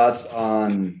your thoughts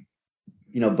on,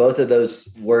 both of those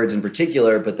words in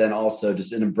particular, but then also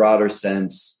just in a broader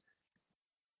sense,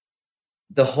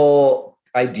 the whole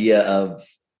idea of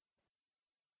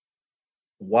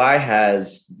why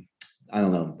has,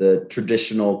 the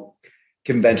traditional,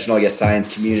 conventional,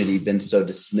 science community been so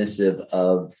dismissive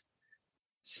of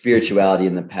spirituality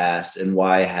in the past, and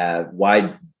why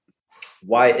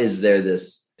is there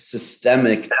this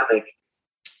systemic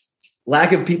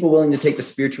lack of people willing to take the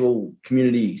spiritual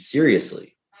community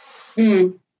seriously?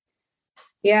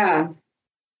 Yeah,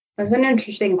 that's an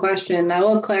interesting question. I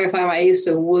will clarify my use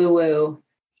of woo-woo.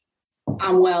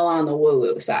 I'm well on the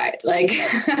woo-woo side. Like,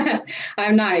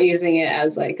 I'm not using it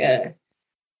as like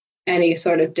any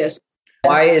sort of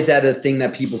Why is that a thing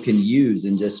that people can use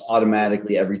and just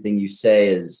automatically everything you say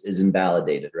is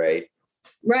invalidated, right?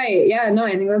 Right. Yeah, no,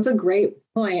 I think that's a great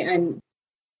point. And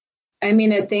I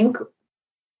mean, I think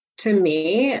to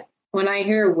me, when I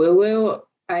hear woo-woo,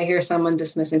 I hear someone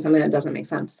dismissing something that doesn't make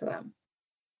sense to them.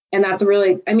 And that's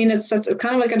really, it's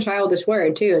kind of like a childish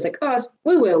word too. It's like, oh, it's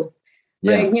woo-woo.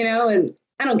 Yeah. Like, and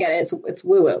I don't get it. It's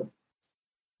woo-woo.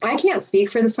 I can't speak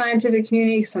for the scientific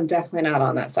community because I'm definitely not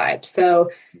on that side.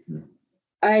 So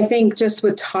I think just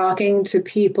with talking to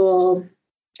people,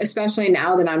 especially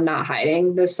now that I'm not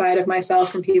hiding this side of myself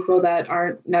from people that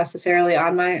aren't necessarily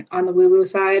on the woo-woo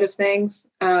side of things,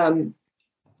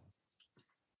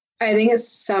 I think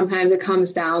sometimes it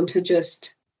comes down to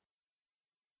just,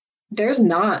 there's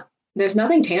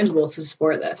nothing tangible to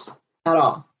support this at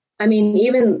all. I mean,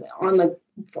 even on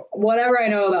whatever I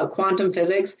know about quantum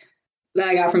physics that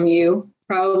I got from you,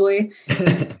 probably,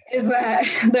 is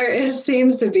that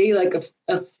seems to be like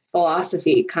a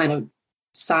philosophy kind of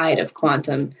side of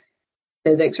quantum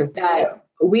physics, or that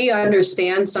we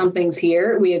understand something's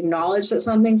here. We acknowledge that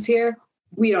something's here.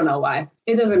 We don't know why.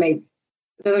 It doesn't make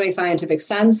scientific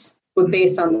sense, but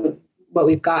based on what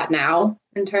we've got now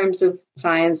in terms of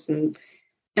science. And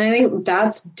I think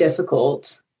that's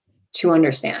difficult to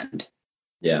understand.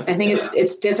 Yeah. I think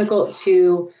it's difficult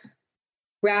to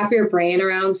wrap your brain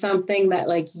around something that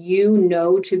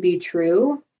to be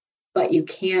true, but you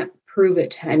can't prove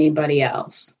it to anybody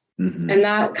else. Mm-hmm. And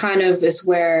that kind of is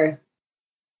where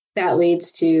that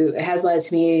has led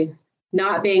to me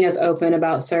not being as open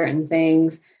about certain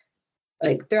things,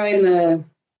 like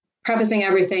prefacing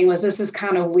everything was, this is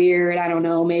kind of weird. I don't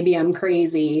know, maybe I'm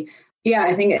crazy. Yeah,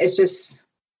 I think it's just,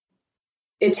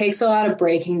 it takes a lot of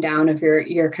breaking down of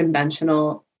your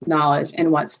conventional knowledge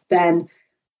and what's been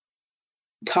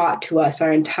taught to us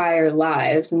our entire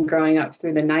lives, and growing up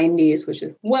through the 90s, which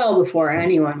is well before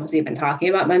anyone was even talking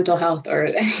about mental health or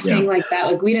anything like that.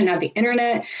 Like, we didn't have the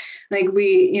internet. Like,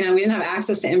 we didn't have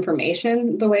access to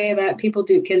information the way that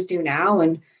kids do now.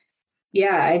 And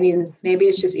yeah, maybe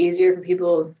it's just easier for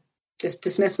people just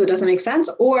dismiss what doesn't make sense,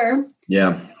 or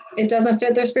it doesn't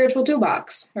fit their spiritual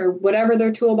toolbox, or whatever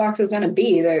their toolbox is going to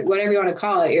be, whatever you want to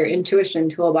call it, your intuition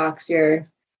toolbox, your,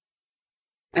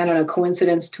 I don't know,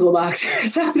 coincidence toolbox or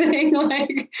something.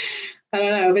 Like, I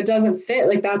don't know if it doesn't fit,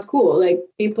 like, that's cool. Like,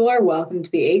 people are welcome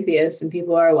to be atheists and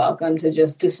people are welcome to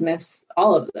just dismiss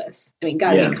all of this. I mean,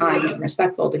 gotta be kind and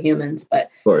respectful to humans, but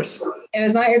of course, if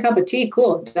it's not your cup of tea,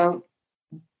 cool.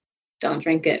 Don't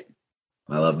drink it.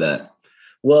 I love that.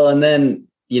 Well, and then,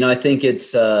 I think it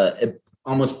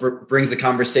almost brings the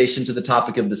conversation to the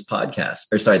topic of this podcast,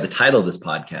 or sorry, the title of this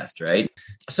podcast, right?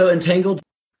 So Entangled,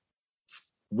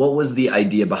 what was the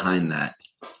idea behind that?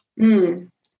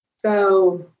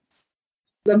 So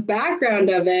the background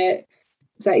of it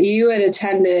is that you had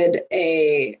attended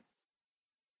a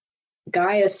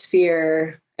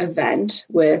Gaia-sphere event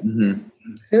with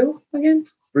who again?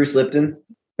 Bruce Lipton.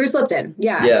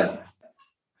 Yeah.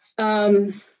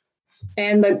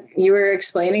 And you were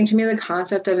explaining to me the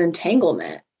concept of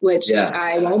entanglement, which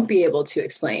I won't be able to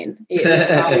explain.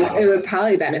 It would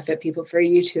probably benefit people for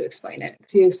you to explain it,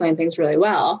 because you explain things really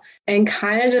well. And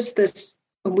kind of just this,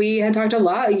 we had talked a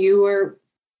lot. You were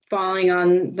falling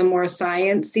on the more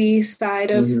science-y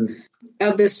side of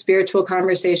this spiritual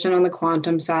conversation on the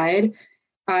quantum side.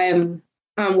 I'm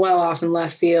well off in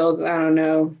left field. I don't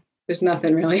know. There's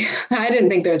nothing really. I didn't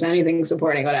think there was anything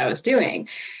supporting what I was doing.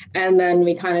 And then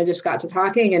we kind of just got to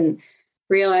talking and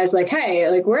realized, like, hey,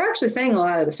 like, we're actually saying a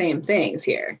lot of the same things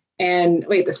here. And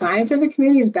wait, the scientific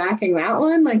community is backing that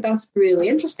one? Like, that's really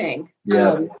interesting.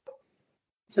 Yeah.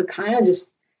 So kind of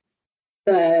just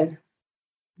the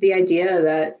idea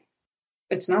that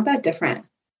it's not that different.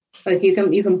 Like, you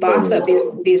can box up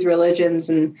these religions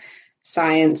and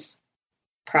science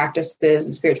practices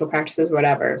and spiritual practices,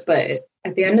 whatever. But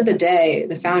at the end of the day,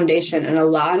 the foundation and a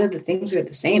lot of the things are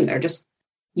the same. They're just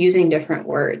using different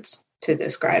words to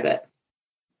describe it.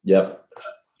 Yep,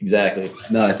 exactly.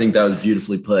 No, I think that was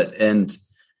beautifully put. And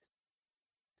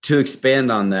to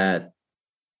expand on that,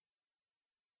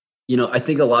 I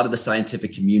think a lot of the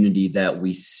scientific community that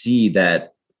we see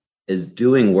that is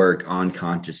doing work on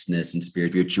consciousness and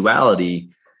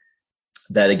spirituality,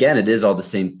 that again, it is all the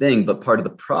same thing, but part of the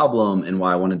problem and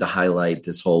why I wanted to highlight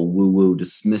this whole woo-woo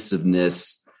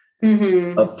dismissiveness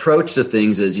approach to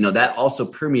things is, that also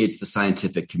permeates the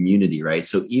scientific community, right?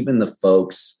 So even the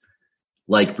folks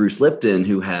like Bruce Lipton,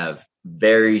 who have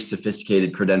very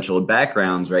sophisticated credentialed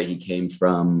backgrounds, right? He came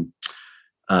from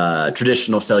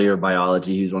traditional cellular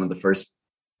biology. He was one of the first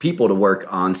people to work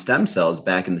on stem cells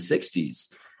back in the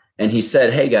 60s. And he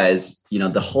said, hey guys,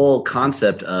 the whole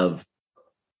concept of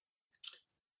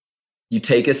you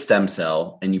take a stem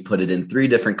cell and you put it in 3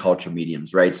 different culture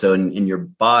mediums, right? So in your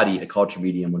body, a culture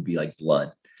medium would be like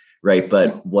blood, right?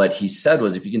 But what he said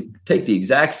was, if you can take the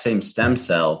exact same stem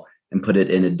cell and put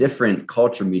it in a different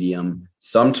culture medium,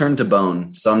 some turn to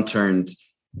bone, some turned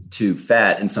to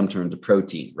fat, and some turn to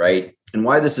protein, right? And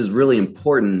why this is really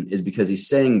important is because he's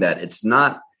saying that it's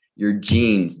not your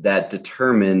genes that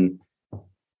determine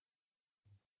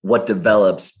what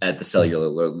develops at the cellular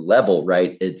level,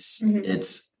 right? It's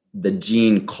the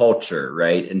gene culture,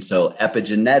 right? And so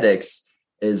epigenetics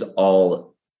is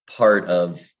all part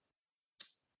of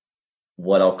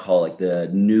what I'll call like the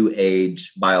new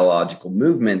age biological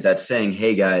movement that's saying,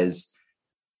 hey guys,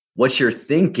 what you're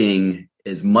thinking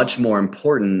is much more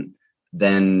important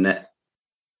than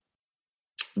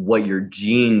what your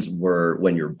genes were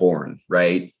when you're born,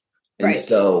 right? And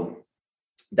so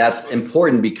that's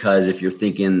important, because if you're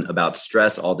thinking about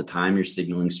stress all the time, you're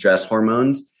signaling stress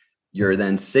hormones. You're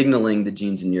then signaling the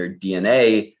genes in your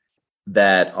DNA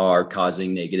that are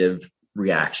causing negative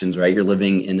reactions, right? You're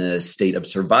living in a state of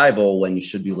survival when you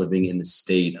should be living in a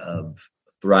state of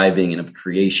thriving and of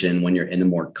creation, when you're in a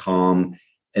more calm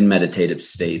and meditative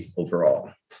state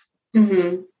overall.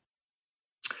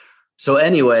 So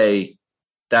anyway,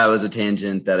 that was a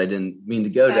tangent that I didn't mean to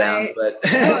go down, but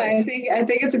I think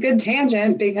it's a good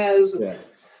tangent, because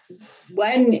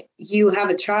when you have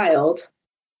a child,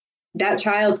 that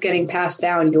child's getting passed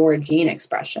down your gene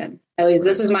expression. At least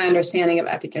this is my understanding of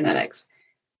epigenetics.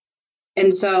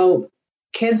 And so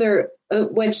kids are,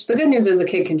 which the good news is the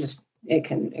kid can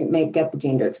get the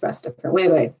gene to express a different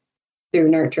way through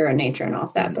nurture and nature and all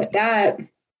of that. But that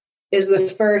is the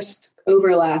first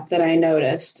overlap that I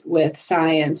noticed with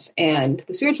science and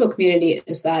the spiritual community,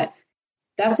 is that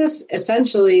that's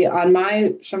essentially, on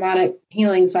my shamanic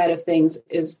healing side of things,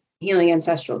 is healing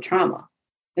ancestral trauma.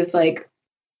 It's like,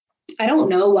 I don't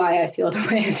know why I feel the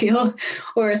way I feel,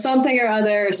 or something or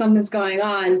other, or something's going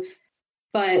on.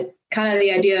 But kind of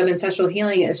the idea of ancestral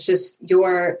healing is just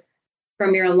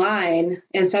from your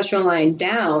ancestral line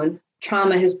down,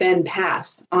 trauma has been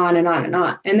passed on and on and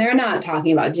on. And they're not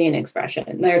talking about gene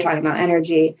expression. They're talking about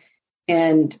energy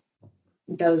and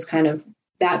that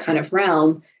kind of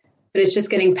realm, but it's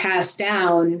just getting passed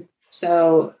down.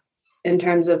 So in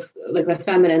terms of like the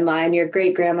feminine line, your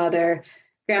great grandmother,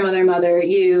 grandmother, mother,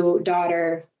 you,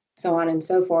 daughter, so on and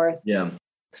so forth. Yeah.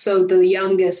 So the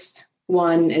youngest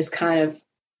one is kind of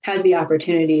has the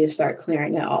opportunity to start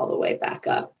clearing it all the way back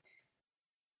up.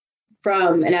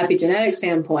 From an epigenetic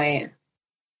standpoint,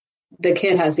 the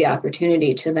kid has the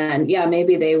opportunity to then,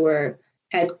 maybe they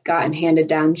had gotten handed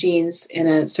down genes in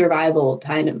a survival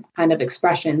kind of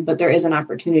expression, but there is an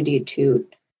opportunity to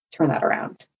turn that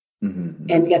around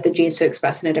and get the genes to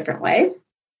express in a different way.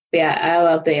 But yeah, I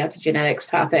love the epigenetics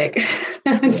topic.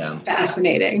 It's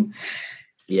fascinating.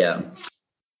 Yeah.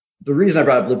 The reason I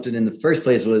brought up Lipton in the first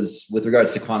place was with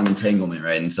regards to quantum entanglement,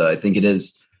 right? And so I think it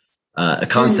is a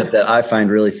concept that I find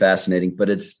really fascinating, but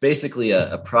it's basically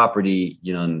a property,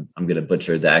 and I'm going to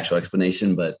butcher the actual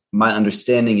explanation, but my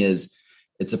understanding is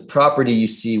it's a property you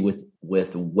see with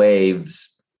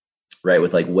waves, right?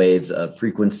 With like waves of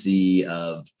frequency,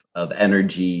 of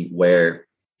energy, where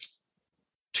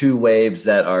two waves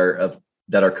that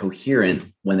are coherent,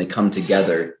 when they come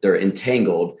together, they're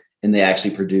entangled and they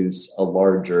actually produce a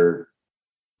larger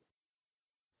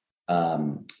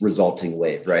resulting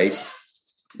wave, right?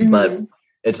 But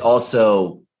it's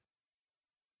also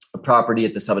a property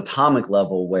at the subatomic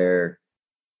level where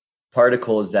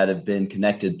particles that have been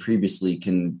connected previously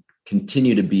can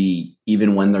continue to be,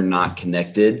 even when they're not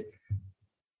connected,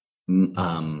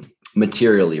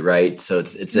 materially, right? So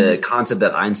it's a concept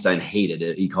that Einstein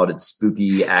hated. He called it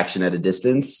spooky action at a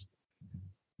distance.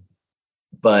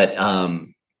 But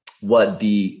what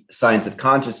the science of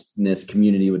consciousness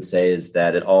community would say is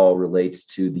that it all relates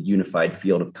to the unified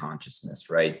field of consciousness,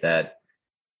 right? That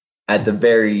at the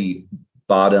very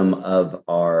bottom of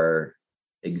our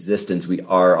existence, we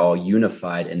are all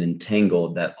unified and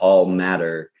entangled, that all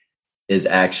matter is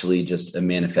actually just a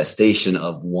manifestation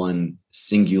of one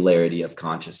singularity of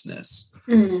consciousness.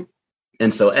 And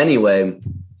so anyway,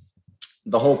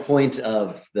 the whole point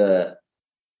of the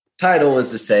title is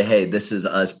to say, hey, this is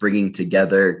us bringing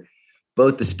together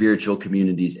both the spiritual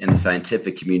communities and the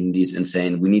scientific communities and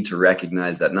saying we need to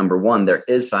recognize that, number one, there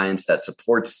is science that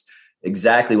supports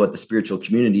exactly what the spiritual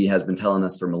community has been telling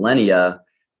us for millennia,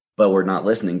 but we're not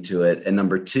listening to it. And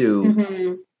number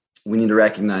two, we need to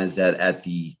recognize that at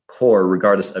the core,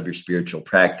 regardless of your spiritual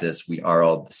practice, we are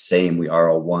all the same. We are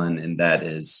all one. And that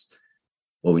is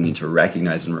what we need to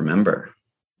recognize and remember.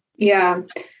 Yeah.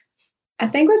 I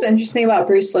think what's interesting about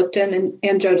Bruce Lipton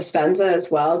and Joe Dispenza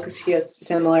as well, because he has a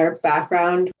similar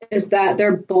background, is that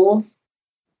they're both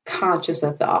conscious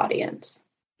of the audience.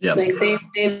 Yeah. Like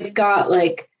they've got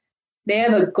they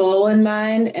have a goal in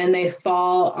mind and they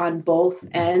fall on both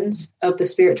ends of the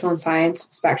spiritual and science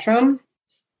spectrum.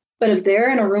 But if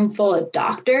they're in a room full of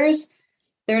doctors,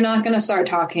 they're not going to start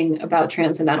talking about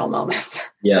transcendental moments.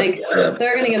 They're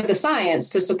going to give the science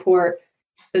to support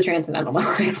the transcendental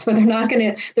moments, but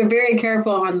they're very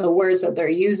careful on the words that they're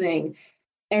using.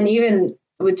 And even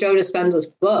with Joe Dispenza's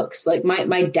books, like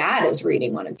my dad is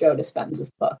reading one of Joe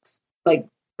Dispenza's books, like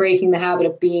Breaking the Habit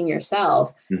of Being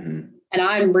Yourself. And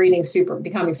I'm reading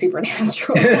Becoming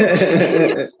Supernatural.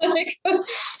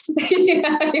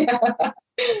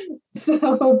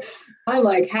 So I'm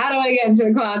like, how do I get into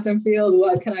the quantum field?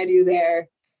 What can I do there?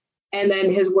 And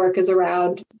then his work is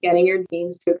around getting your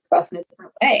genes to express in a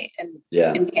different way. And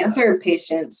in cancer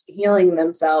patients healing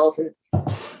themselves. And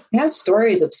he has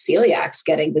stories of celiacs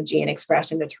getting the gene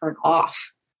expression to turn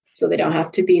off so they don't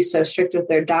have to be so strict with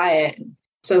their diet.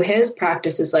 So his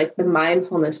practice is like the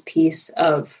mindfulness piece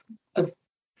of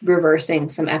reversing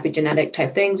some epigenetic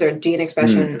type things or gene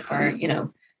expression or,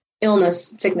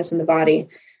 illness, sickness in the body.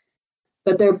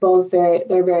 But they're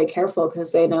very careful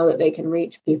because they know that they can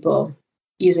reach people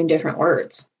using different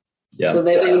words. So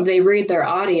they read their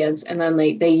audience and then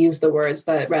they use the words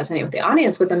that resonate with the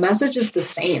audience, but the message is the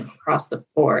same across the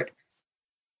board,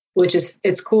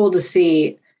 it's cool to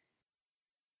see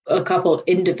a couple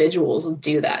individuals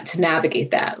do that, to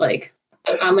navigate that. Like,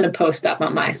 I'm going to post up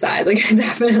on my side. Like, I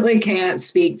definitely can't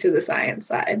speak to the science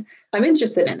side. I'm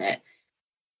interested in it,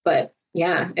 but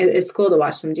yeah, it's cool to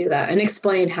watch them do that and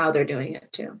explain how they're doing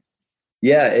it too.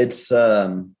 Yeah. It's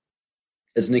an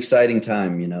exciting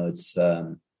time,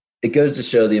 it goes to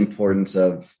show the importance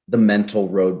of the mental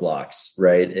roadblocks,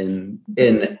 right? In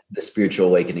the spiritual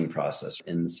awakening process,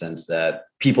 in the sense that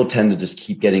people tend to just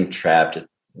keep getting trapped at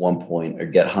one point or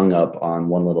get hung up on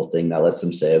one little thing that lets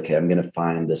them say, okay, I'm going to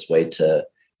find this way to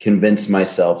convince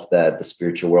myself that the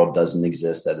spiritual world doesn't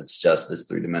exist, that it's just this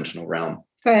 3-dimensional realm.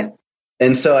 Right.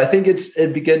 And so I think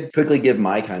it'd be good to quickly give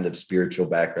my kind of spiritual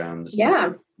background.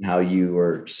 How you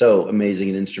were so amazing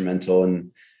and instrumental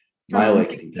in my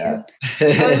awakening path.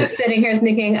 I was just sitting here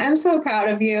thinking, I'm so proud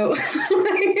of you.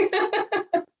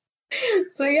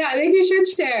 So yeah, I think you should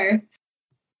share.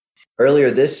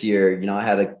 Earlier this year, I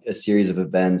had a series of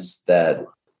events that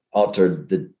altered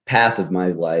the path of my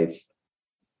life.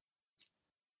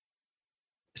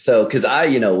 So, because I,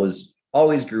 was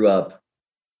always grew up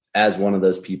as one of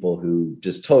those people who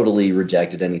just totally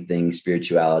rejected anything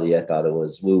spirituality. I thought it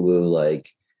was woo-woo,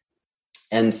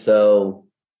 and so,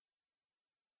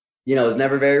 I was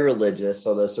never very religious,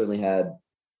 although certainly had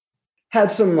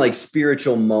some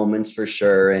spiritual moments for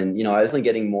sure. And, I was definitely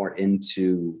getting more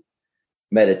into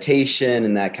meditation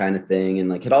and that kind of thing.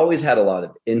 And had always had a lot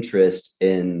of interest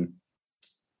in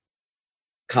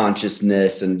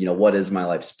consciousness and, what is my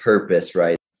life's purpose,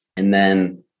 right? And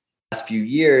then last few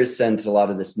years, since a lot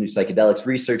of this new psychedelics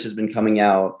research has been coming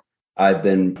out, I've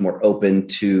been more open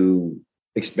to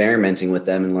experimenting with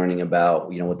them and learning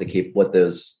about, what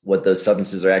those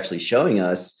substances are actually showing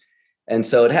us. And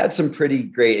so it had some pretty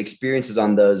great experiences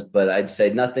on those, but I'd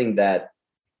say nothing that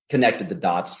connected the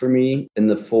dots for me in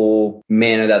the full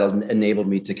manner that enabled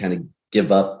me to kind of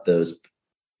give up those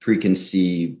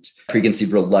preconceived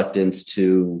reluctance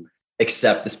to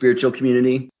accept the spiritual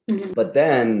community. Mm-hmm. But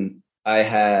then I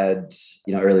had,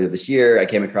 earlier this year, I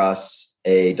came across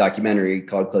a documentary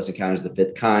called Close Encounters of the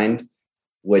Fifth Kind,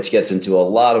 which gets into a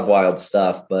lot of wild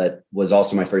stuff, but was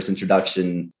also my first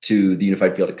introduction to the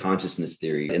unified field of consciousness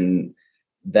theory. And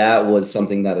that was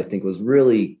something that I think was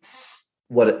really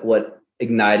what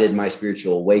ignited my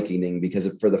spiritual awakening, because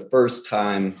it, for the first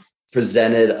time,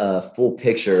 presented a full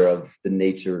picture of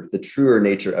the truer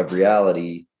nature of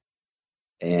reality,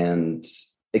 and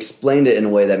explained it in a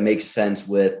way that makes sense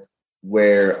with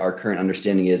where our current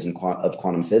understanding is of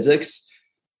quantum physics,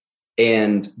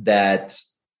 and that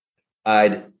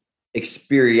I'd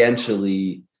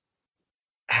experientially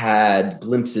had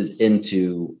glimpses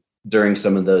into during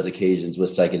some of those occasions with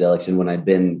psychedelics, and when I'd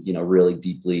been, really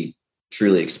deeply,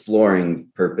 truly exploring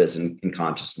purpose and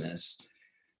consciousness.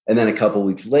 And then a couple of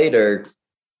weeks later,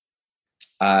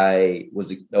 I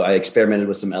experimented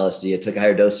with some LSD. I took a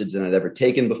higher dosage than I'd ever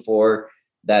taken before.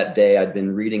 That day, I'd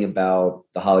been reading about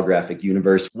the holographic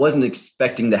universe. Wasn't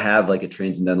expecting to have a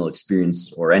transcendental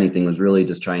experience or anything. Was really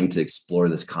just trying to explore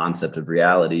this concept of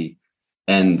reality.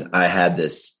 And I had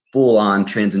this full-on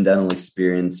transcendental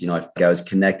experience. I was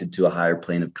connected to a higher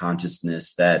plane of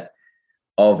consciousness, that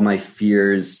all of my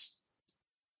fears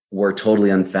were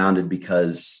totally unfounded,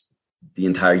 because the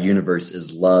entire universe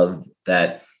is love,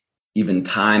 that even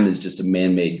time is just a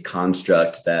man-made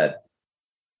construct, that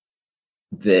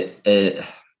there's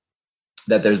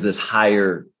this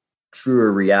higher,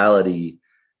 truer reality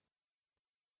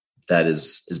that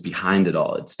is behind it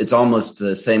all. It's almost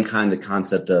the same kind of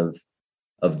concept of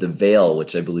the veil,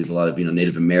 which I believe a lot of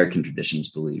Native American traditions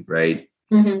believe, right?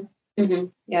 Mm-hmm. Mm-hmm.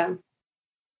 Yeah.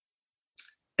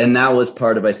 And that was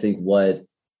part of, I think, what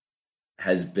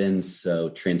has been so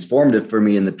transformative for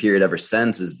me in the period ever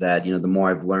since, is that, the more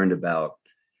I've learned about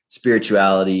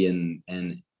spirituality and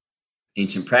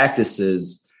ancient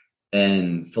practices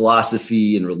and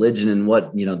philosophy and religion and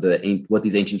what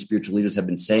these ancient spiritual leaders have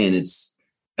been saying,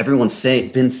 everyone's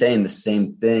been saying the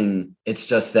same thing. It's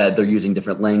just that they're using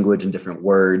different language and different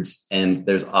words. And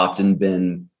there's often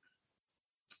been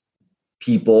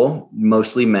people,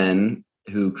 mostly men,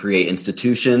 who create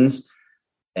institutions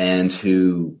and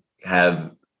who have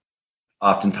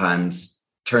oftentimes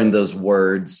turned those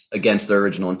words against their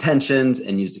original intentions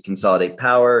and used to consolidate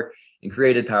power and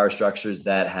created power structures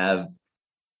that have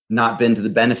not been to the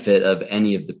benefit of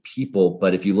any of the people.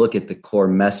 But if you look at the core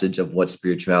message of what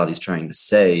spirituality is trying to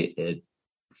say, it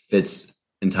fits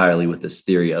entirely with this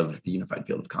theory of the unified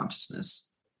field of consciousness.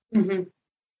 Mm-hmm.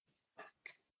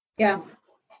 Yeah.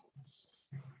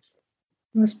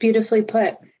 That's beautifully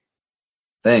put.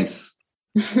 Thanks.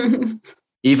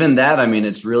 Even that,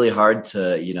 it's really hard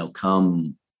to,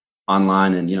 come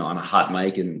online and, on a hot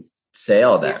mic and say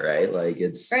all that, right?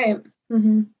 It's right.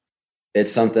 Mm-hmm.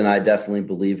 It's something I definitely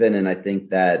believe in. And I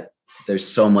think that there's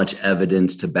so much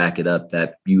evidence to back it up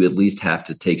that you at least have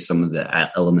to take some of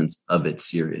the elements of it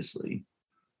seriously.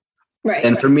 Right.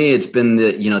 And for me, it's been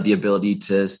the ability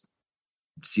to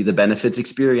see the benefits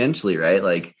experientially,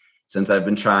 right? Since I've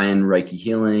been trying Reiki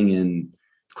healing and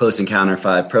Close Encounter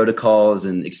 5 protocols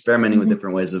and experimenting with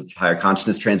different ways of higher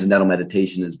consciousness, transcendental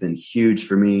meditation has been huge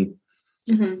for me.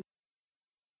 Mm-hmm.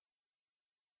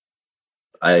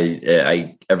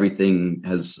 I everything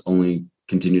has only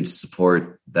continued to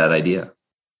support that idea.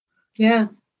 Yeah.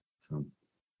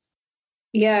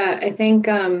 Yeah, I think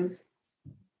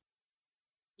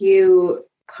you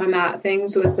come at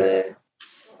things with a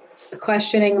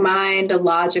questioning mind, a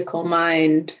logical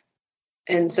mind.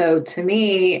 And so to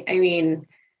me,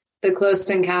 the Close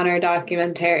Encounter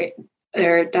documentary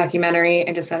or documentary,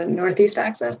 I just had a Northeast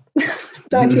accent,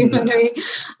 documentary,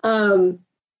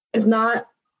 is not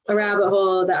a rabbit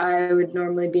hole that I would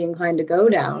normally be inclined to go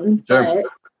down. Sure. But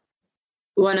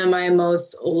one of my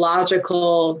most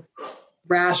logical,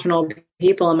 rational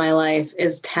people in my life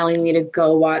is telling me to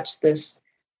go watch this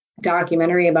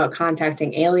documentary about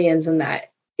contacting aliens, and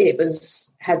that it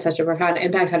had such a profound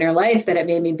impact on your life that it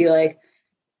made me be like,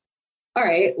 all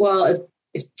right, well,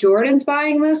 if Jordan's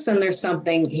buying this, then there's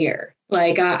something here.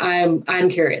 Like I'm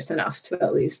curious enough to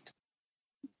at least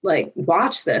like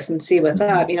watch this and see what's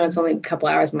up. You know, it's only a couple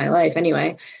hours of my life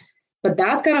anyway, but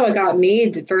that's kind of what got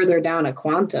me further down a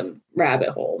quantum rabbit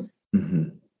hole,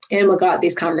 and what got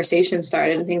these conversations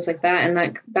started and things like that.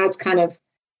 And that's kind of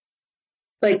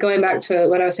like going back to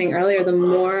what I was saying earlier, the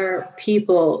more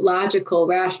people, logical,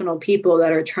 rational people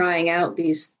that are trying out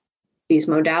these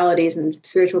modalities and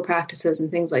spiritual practices and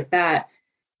things like that,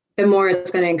 the more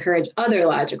it's going to encourage other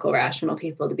logical, rational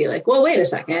people to be like, well, wait a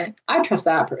second, I trust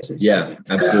that person. Yeah,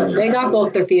 absolutely. They got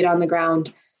both their feet on the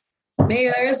ground. Maybe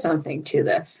there is something to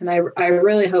this. And I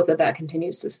really hope that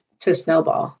continues to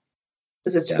snowball,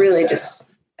 because it's really just,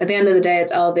 at the end of the day,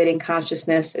 it's elevating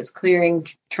consciousness. It's clearing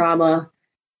trauma.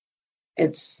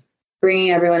 It's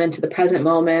bringing everyone into the present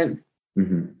moment,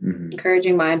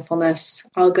 encouraging mindfulness,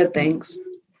 all good things.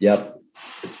 Yep.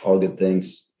 It's all good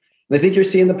things. And I think you're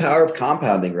seeing the power of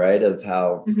compounding, right? Of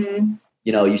how,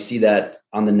 you see that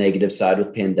on the negative side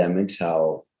with pandemics,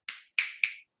 how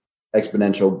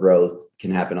exponential growth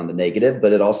can happen on the negative,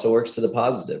 but it also works to the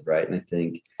positive, right? And I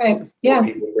think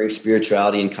people bring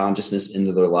spirituality and consciousness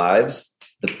into their lives,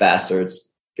 the faster it's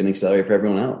going to accelerate for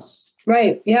everyone else.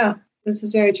 Right. Yeah, this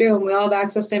is very true. We all have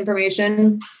access to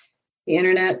information. The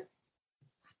internet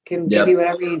can give you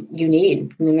whatever you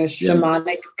need. I mean, there's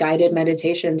shamanic guided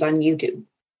meditations on YouTube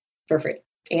for free.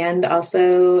 And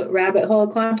also rabbit hole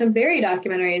quantum theory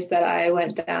documentaries that I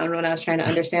went down when I was trying to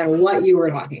understand what you were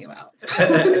talking about.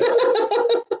 I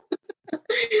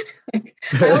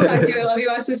will talk to you. Let me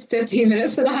watch this 15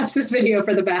 minutes synopsis video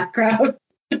for the background.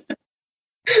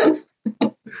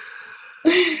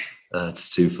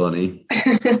 That's too funny.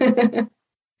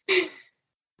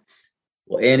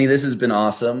 Well, Annie, this has been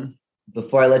awesome.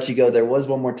 Before I let you go, there was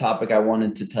one more topic I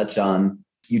wanted to touch on.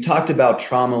 You talked about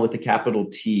trauma with a capital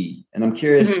T, and I'm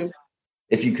curious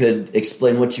if you could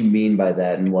explain what you mean by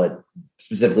that and what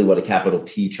specifically what a capital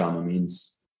T trauma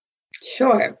means.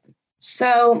 Sure.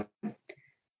 So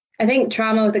I think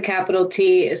trauma with a capital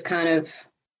T is kind of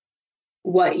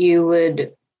what you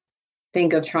would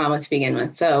think of trauma to begin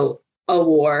with. So a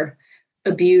war,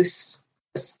 abuse,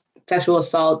 sexual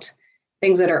assault,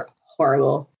 things that are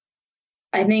horrible.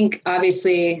 I think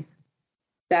obviously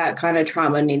that kind of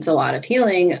trauma needs a lot of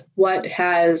healing. What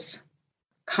has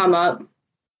come up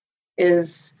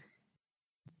is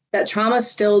that trauma is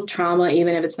still trauma,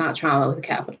 even if it's not trauma with a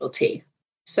capital T.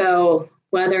 So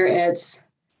whether it's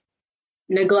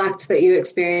neglect that you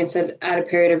experience at a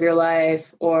period of your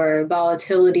life, or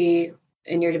volatility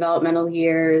in your developmental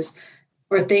years,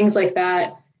 or things like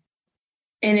that,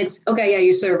 and it's okay, yeah,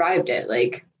 you survived it.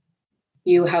 Like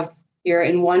you're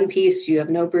in one piece, you have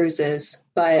no bruises,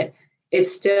 but it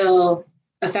still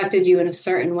affected you in a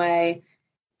certain way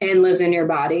and lives in your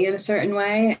body in a certain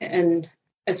way. And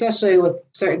especially with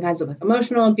certain kinds of like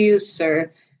emotional abuse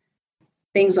or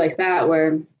things like that,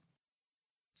 where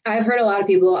I've heard a lot of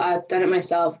people, I've done it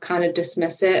myself, kind of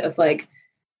dismiss it of like,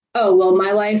 oh, well,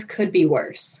 my life could be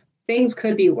worse. Things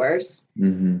could be worse.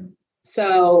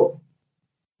 So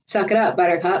suck it up,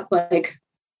 buttercup. Like,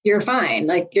 you're fine.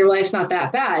 Like, your life's not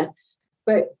that bad.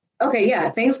 But okay, yeah,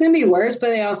 things can be worse, but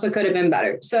they also could have been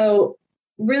better. So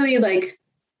really, like,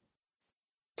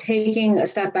 taking a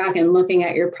step back and looking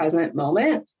at your present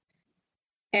moment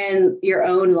and your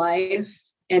own life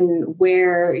and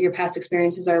where your past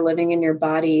experiences are living in your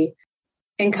body,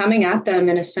 and coming at them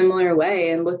in a similar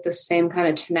way and with the same kind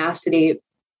of tenacity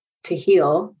to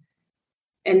heal,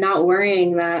 and not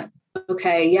worrying that,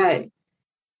 okay, yeah, I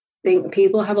think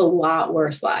people have a lot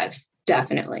worse lives,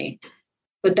 definitely.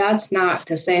 But that's not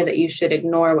to say that you should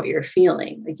ignore what you're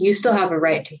feeling. Like, you still have a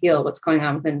right to heal what's going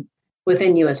on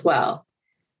within you as well,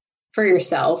 for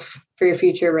yourself, for your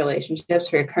future relationships,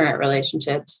 for your current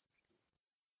relationships.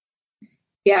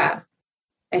 Yeah,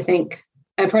 I think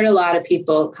I've heard a lot of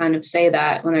people kind of say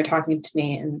that when they're talking to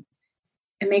me, and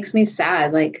it makes me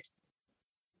sad. Like,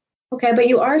 okay, but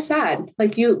you are sad.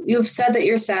 Like, you've said that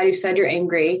you're sad. You said you're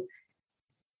angry,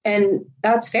 and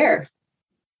that's fair.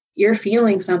 You're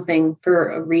feeling something for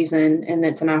a reason, and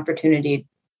it's an opportunity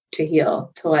to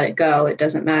heal, to let it go. It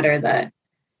doesn't matter that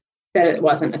it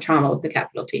wasn't a trauma with a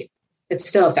capital T. It's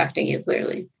still affecting you,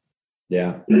 clearly.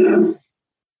 Yeah.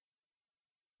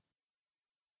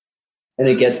 And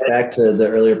it gets back to the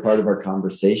earlier part of our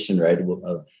conversation, right?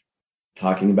 Of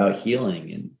talking about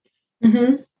healing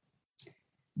and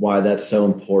why that's so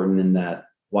important, and that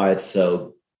why it's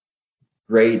so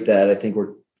great that I think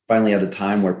we're finally at a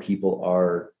time where people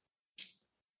are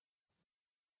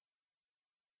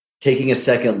taking a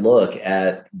second look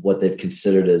at what they've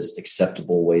considered as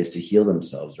acceptable ways to heal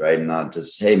themselves, right? And not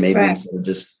just, hey, maybe instead of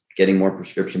just getting more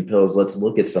prescription pills, let's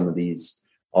look at some of these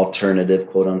alternative,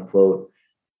 quote unquote,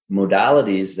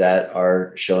 modalities that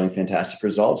are showing fantastic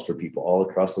results for people all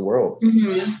across the world.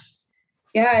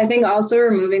 Yeah, I think also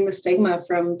removing the stigma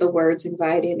from the words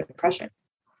anxiety and depression.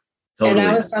 Totally. And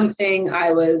that was something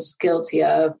I was guilty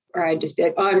of, or I'd just be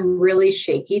like, oh, I'm really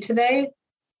shaky today,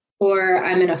 or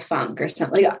I'm in a funk or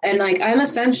something. I'm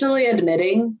essentially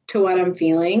admitting to what I'm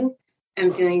feeling.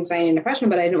 I'm feeling anxiety and depression,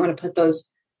 but I didn't want to put those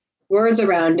words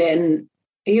around it. And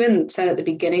I even said at the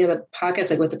beginning of the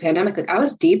podcast, like with the pandemic, like I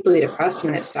was deeply depressed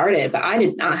when it started, but I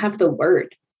did not have the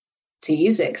word to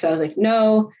use it. So I was like,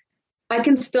 no, I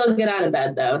can still get out of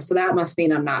bed though. So that must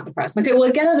mean I'm not depressed. Okay, well,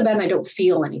 I get out of bed and I don't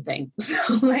feel anything. So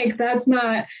like, that's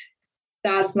not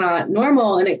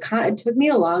normal. And it took me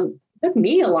a long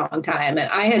time. And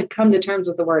I had come to terms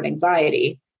with the word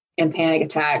anxiety and panic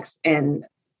attacks. And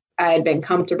I had been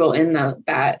comfortable in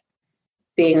that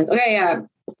being like, okay, yeah,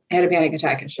 I had a panic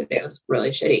attack and it was really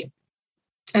shitty.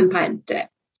 I'm fine today.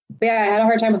 But yeah, I had a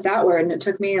hard time with that word. And it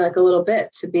took me like a little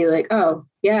bit to be like, oh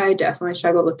yeah, I definitely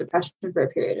struggled with depression for a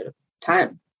period of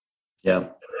time. Yeah.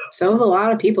 So have a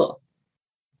lot of people.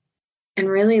 And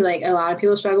really, like, a lot of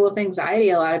people struggle with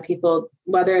anxiety. A lot of people,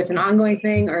 whether it's an ongoing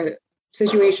thing or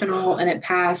situational and it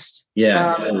passed.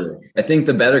 Yeah. I think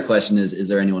the better question is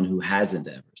there anyone who hasn't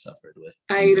ever suffered with?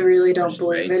 I really don't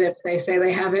believe it if they say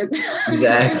they haven't.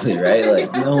 Exactly. Right.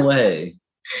 Like, no way.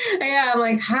 Yeah. I'm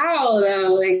like, how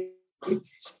though? Like,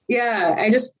 yeah,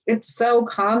 it's so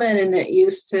common, and it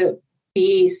used to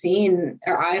be seen,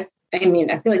 or I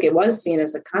feel like it was seen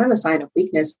as a kind of a sign of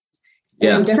weakness.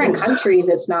 And in different countries,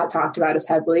 it's not talked about as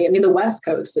heavily. I mean, the West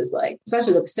Coast is like,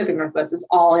 especially the Pacific Northwest, is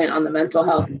all in on the mental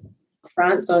health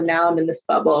front. So now I'm in this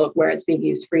bubble where it's being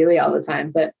used freely all the time,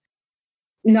 but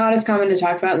not as common to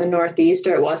talk about in the Northeast,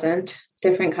 or it wasn't.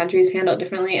 Different countries handle it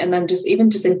differently. And then even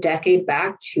a decade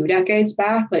back, 2 decades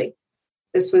back, like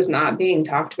this was not being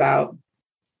talked about.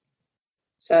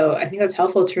 So I think that's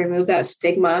helpful to remove that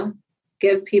stigma,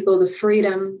 give people the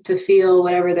freedom to feel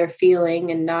whatever they're feeling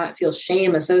and not feel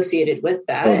shame associated with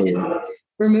that, and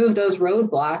remove those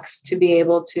roadblocks to be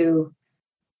able to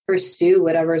pursue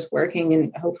whatever's working,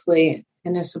 and hopefully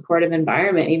in a supportive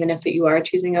environment, even if you are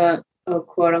choosing a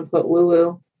quote unquote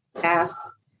woo-woo path.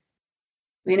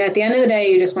 I mean, at the end of the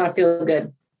day, you just want to feel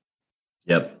good.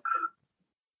 Yep.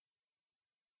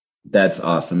 That's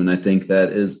awesome. And I think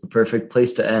that is the perfect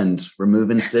place to end,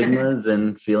 removing stigmas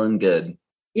and feeling good.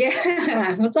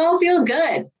 Yeah, let's all feel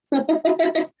good.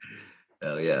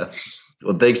 Oh, yeah.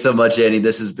 Well, thanks so much, Annie.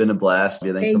 This has been a blast.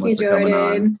 Thanks so much for coming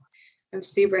on. I'm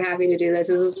super happy to do this.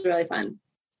 This is really fun.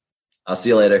 I'll see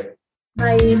you later.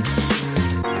 Bye.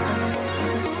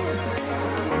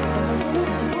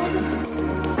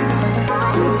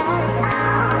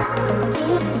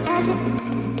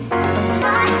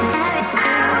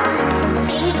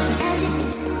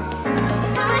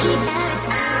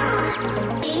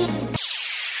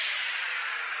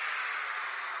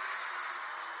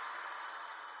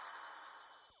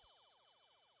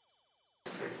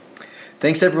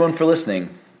 Thanks everyone for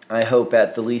listening. I hope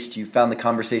at the least you found the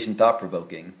conversation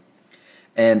thought-provoking.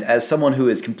 And as someone who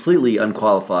is completely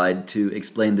unqualified to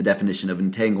explain the definition of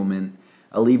entanglement,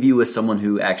 I'll leave you with someone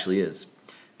who actually is.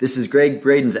 This is Greg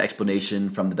Braden's explanation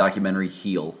from the documentary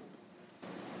Heal.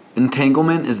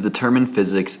 Entanglement is the term in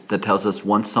physics that tells us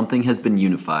once something has been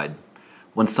unified,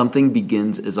 once something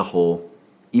begins as a whole,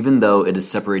 even though it is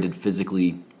separated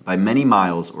physically by many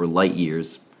miles or light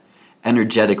years,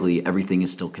 energetically everything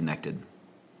is still connected.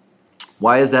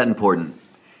 Why is that important?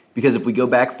 Because if we go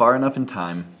back far enough in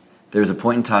time, there's a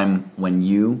point in time when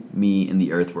you, me, and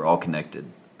the earth were all connected,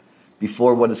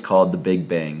 before what is called the Big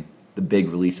Bang, the big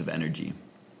release of energy.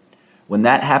 When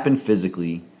that happened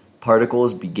physically,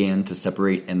 particles began to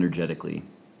separate energetically.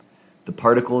 The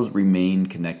particles remain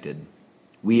connected.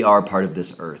 We are part of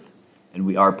this earth, and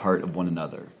we are part of one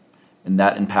another. And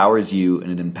that empowers you,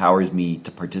 and it empowers me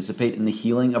to participate in the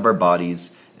healing of our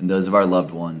bodies and those of our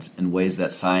loved ones in ways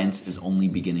that science is only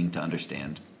beginning to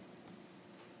understand.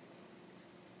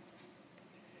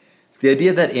 The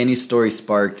idea that Annie's story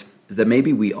sparked is that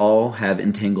maybe we all have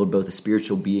entangled both a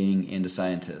spiritual being and a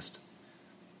scientist.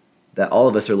 That all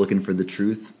of us are looking for the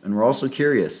truth, and we're also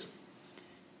curious.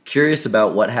 Curious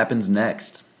about what happens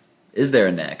next. Is there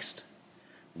a next?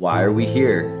 Why are we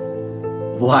here?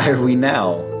 Why are we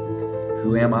now?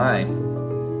 Who am I?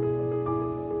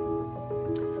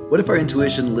 What if our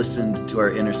intuition listened to our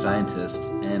inner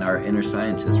scientist and our inner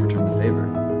scientist returned the favor?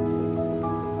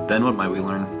 Then what might we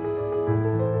learn?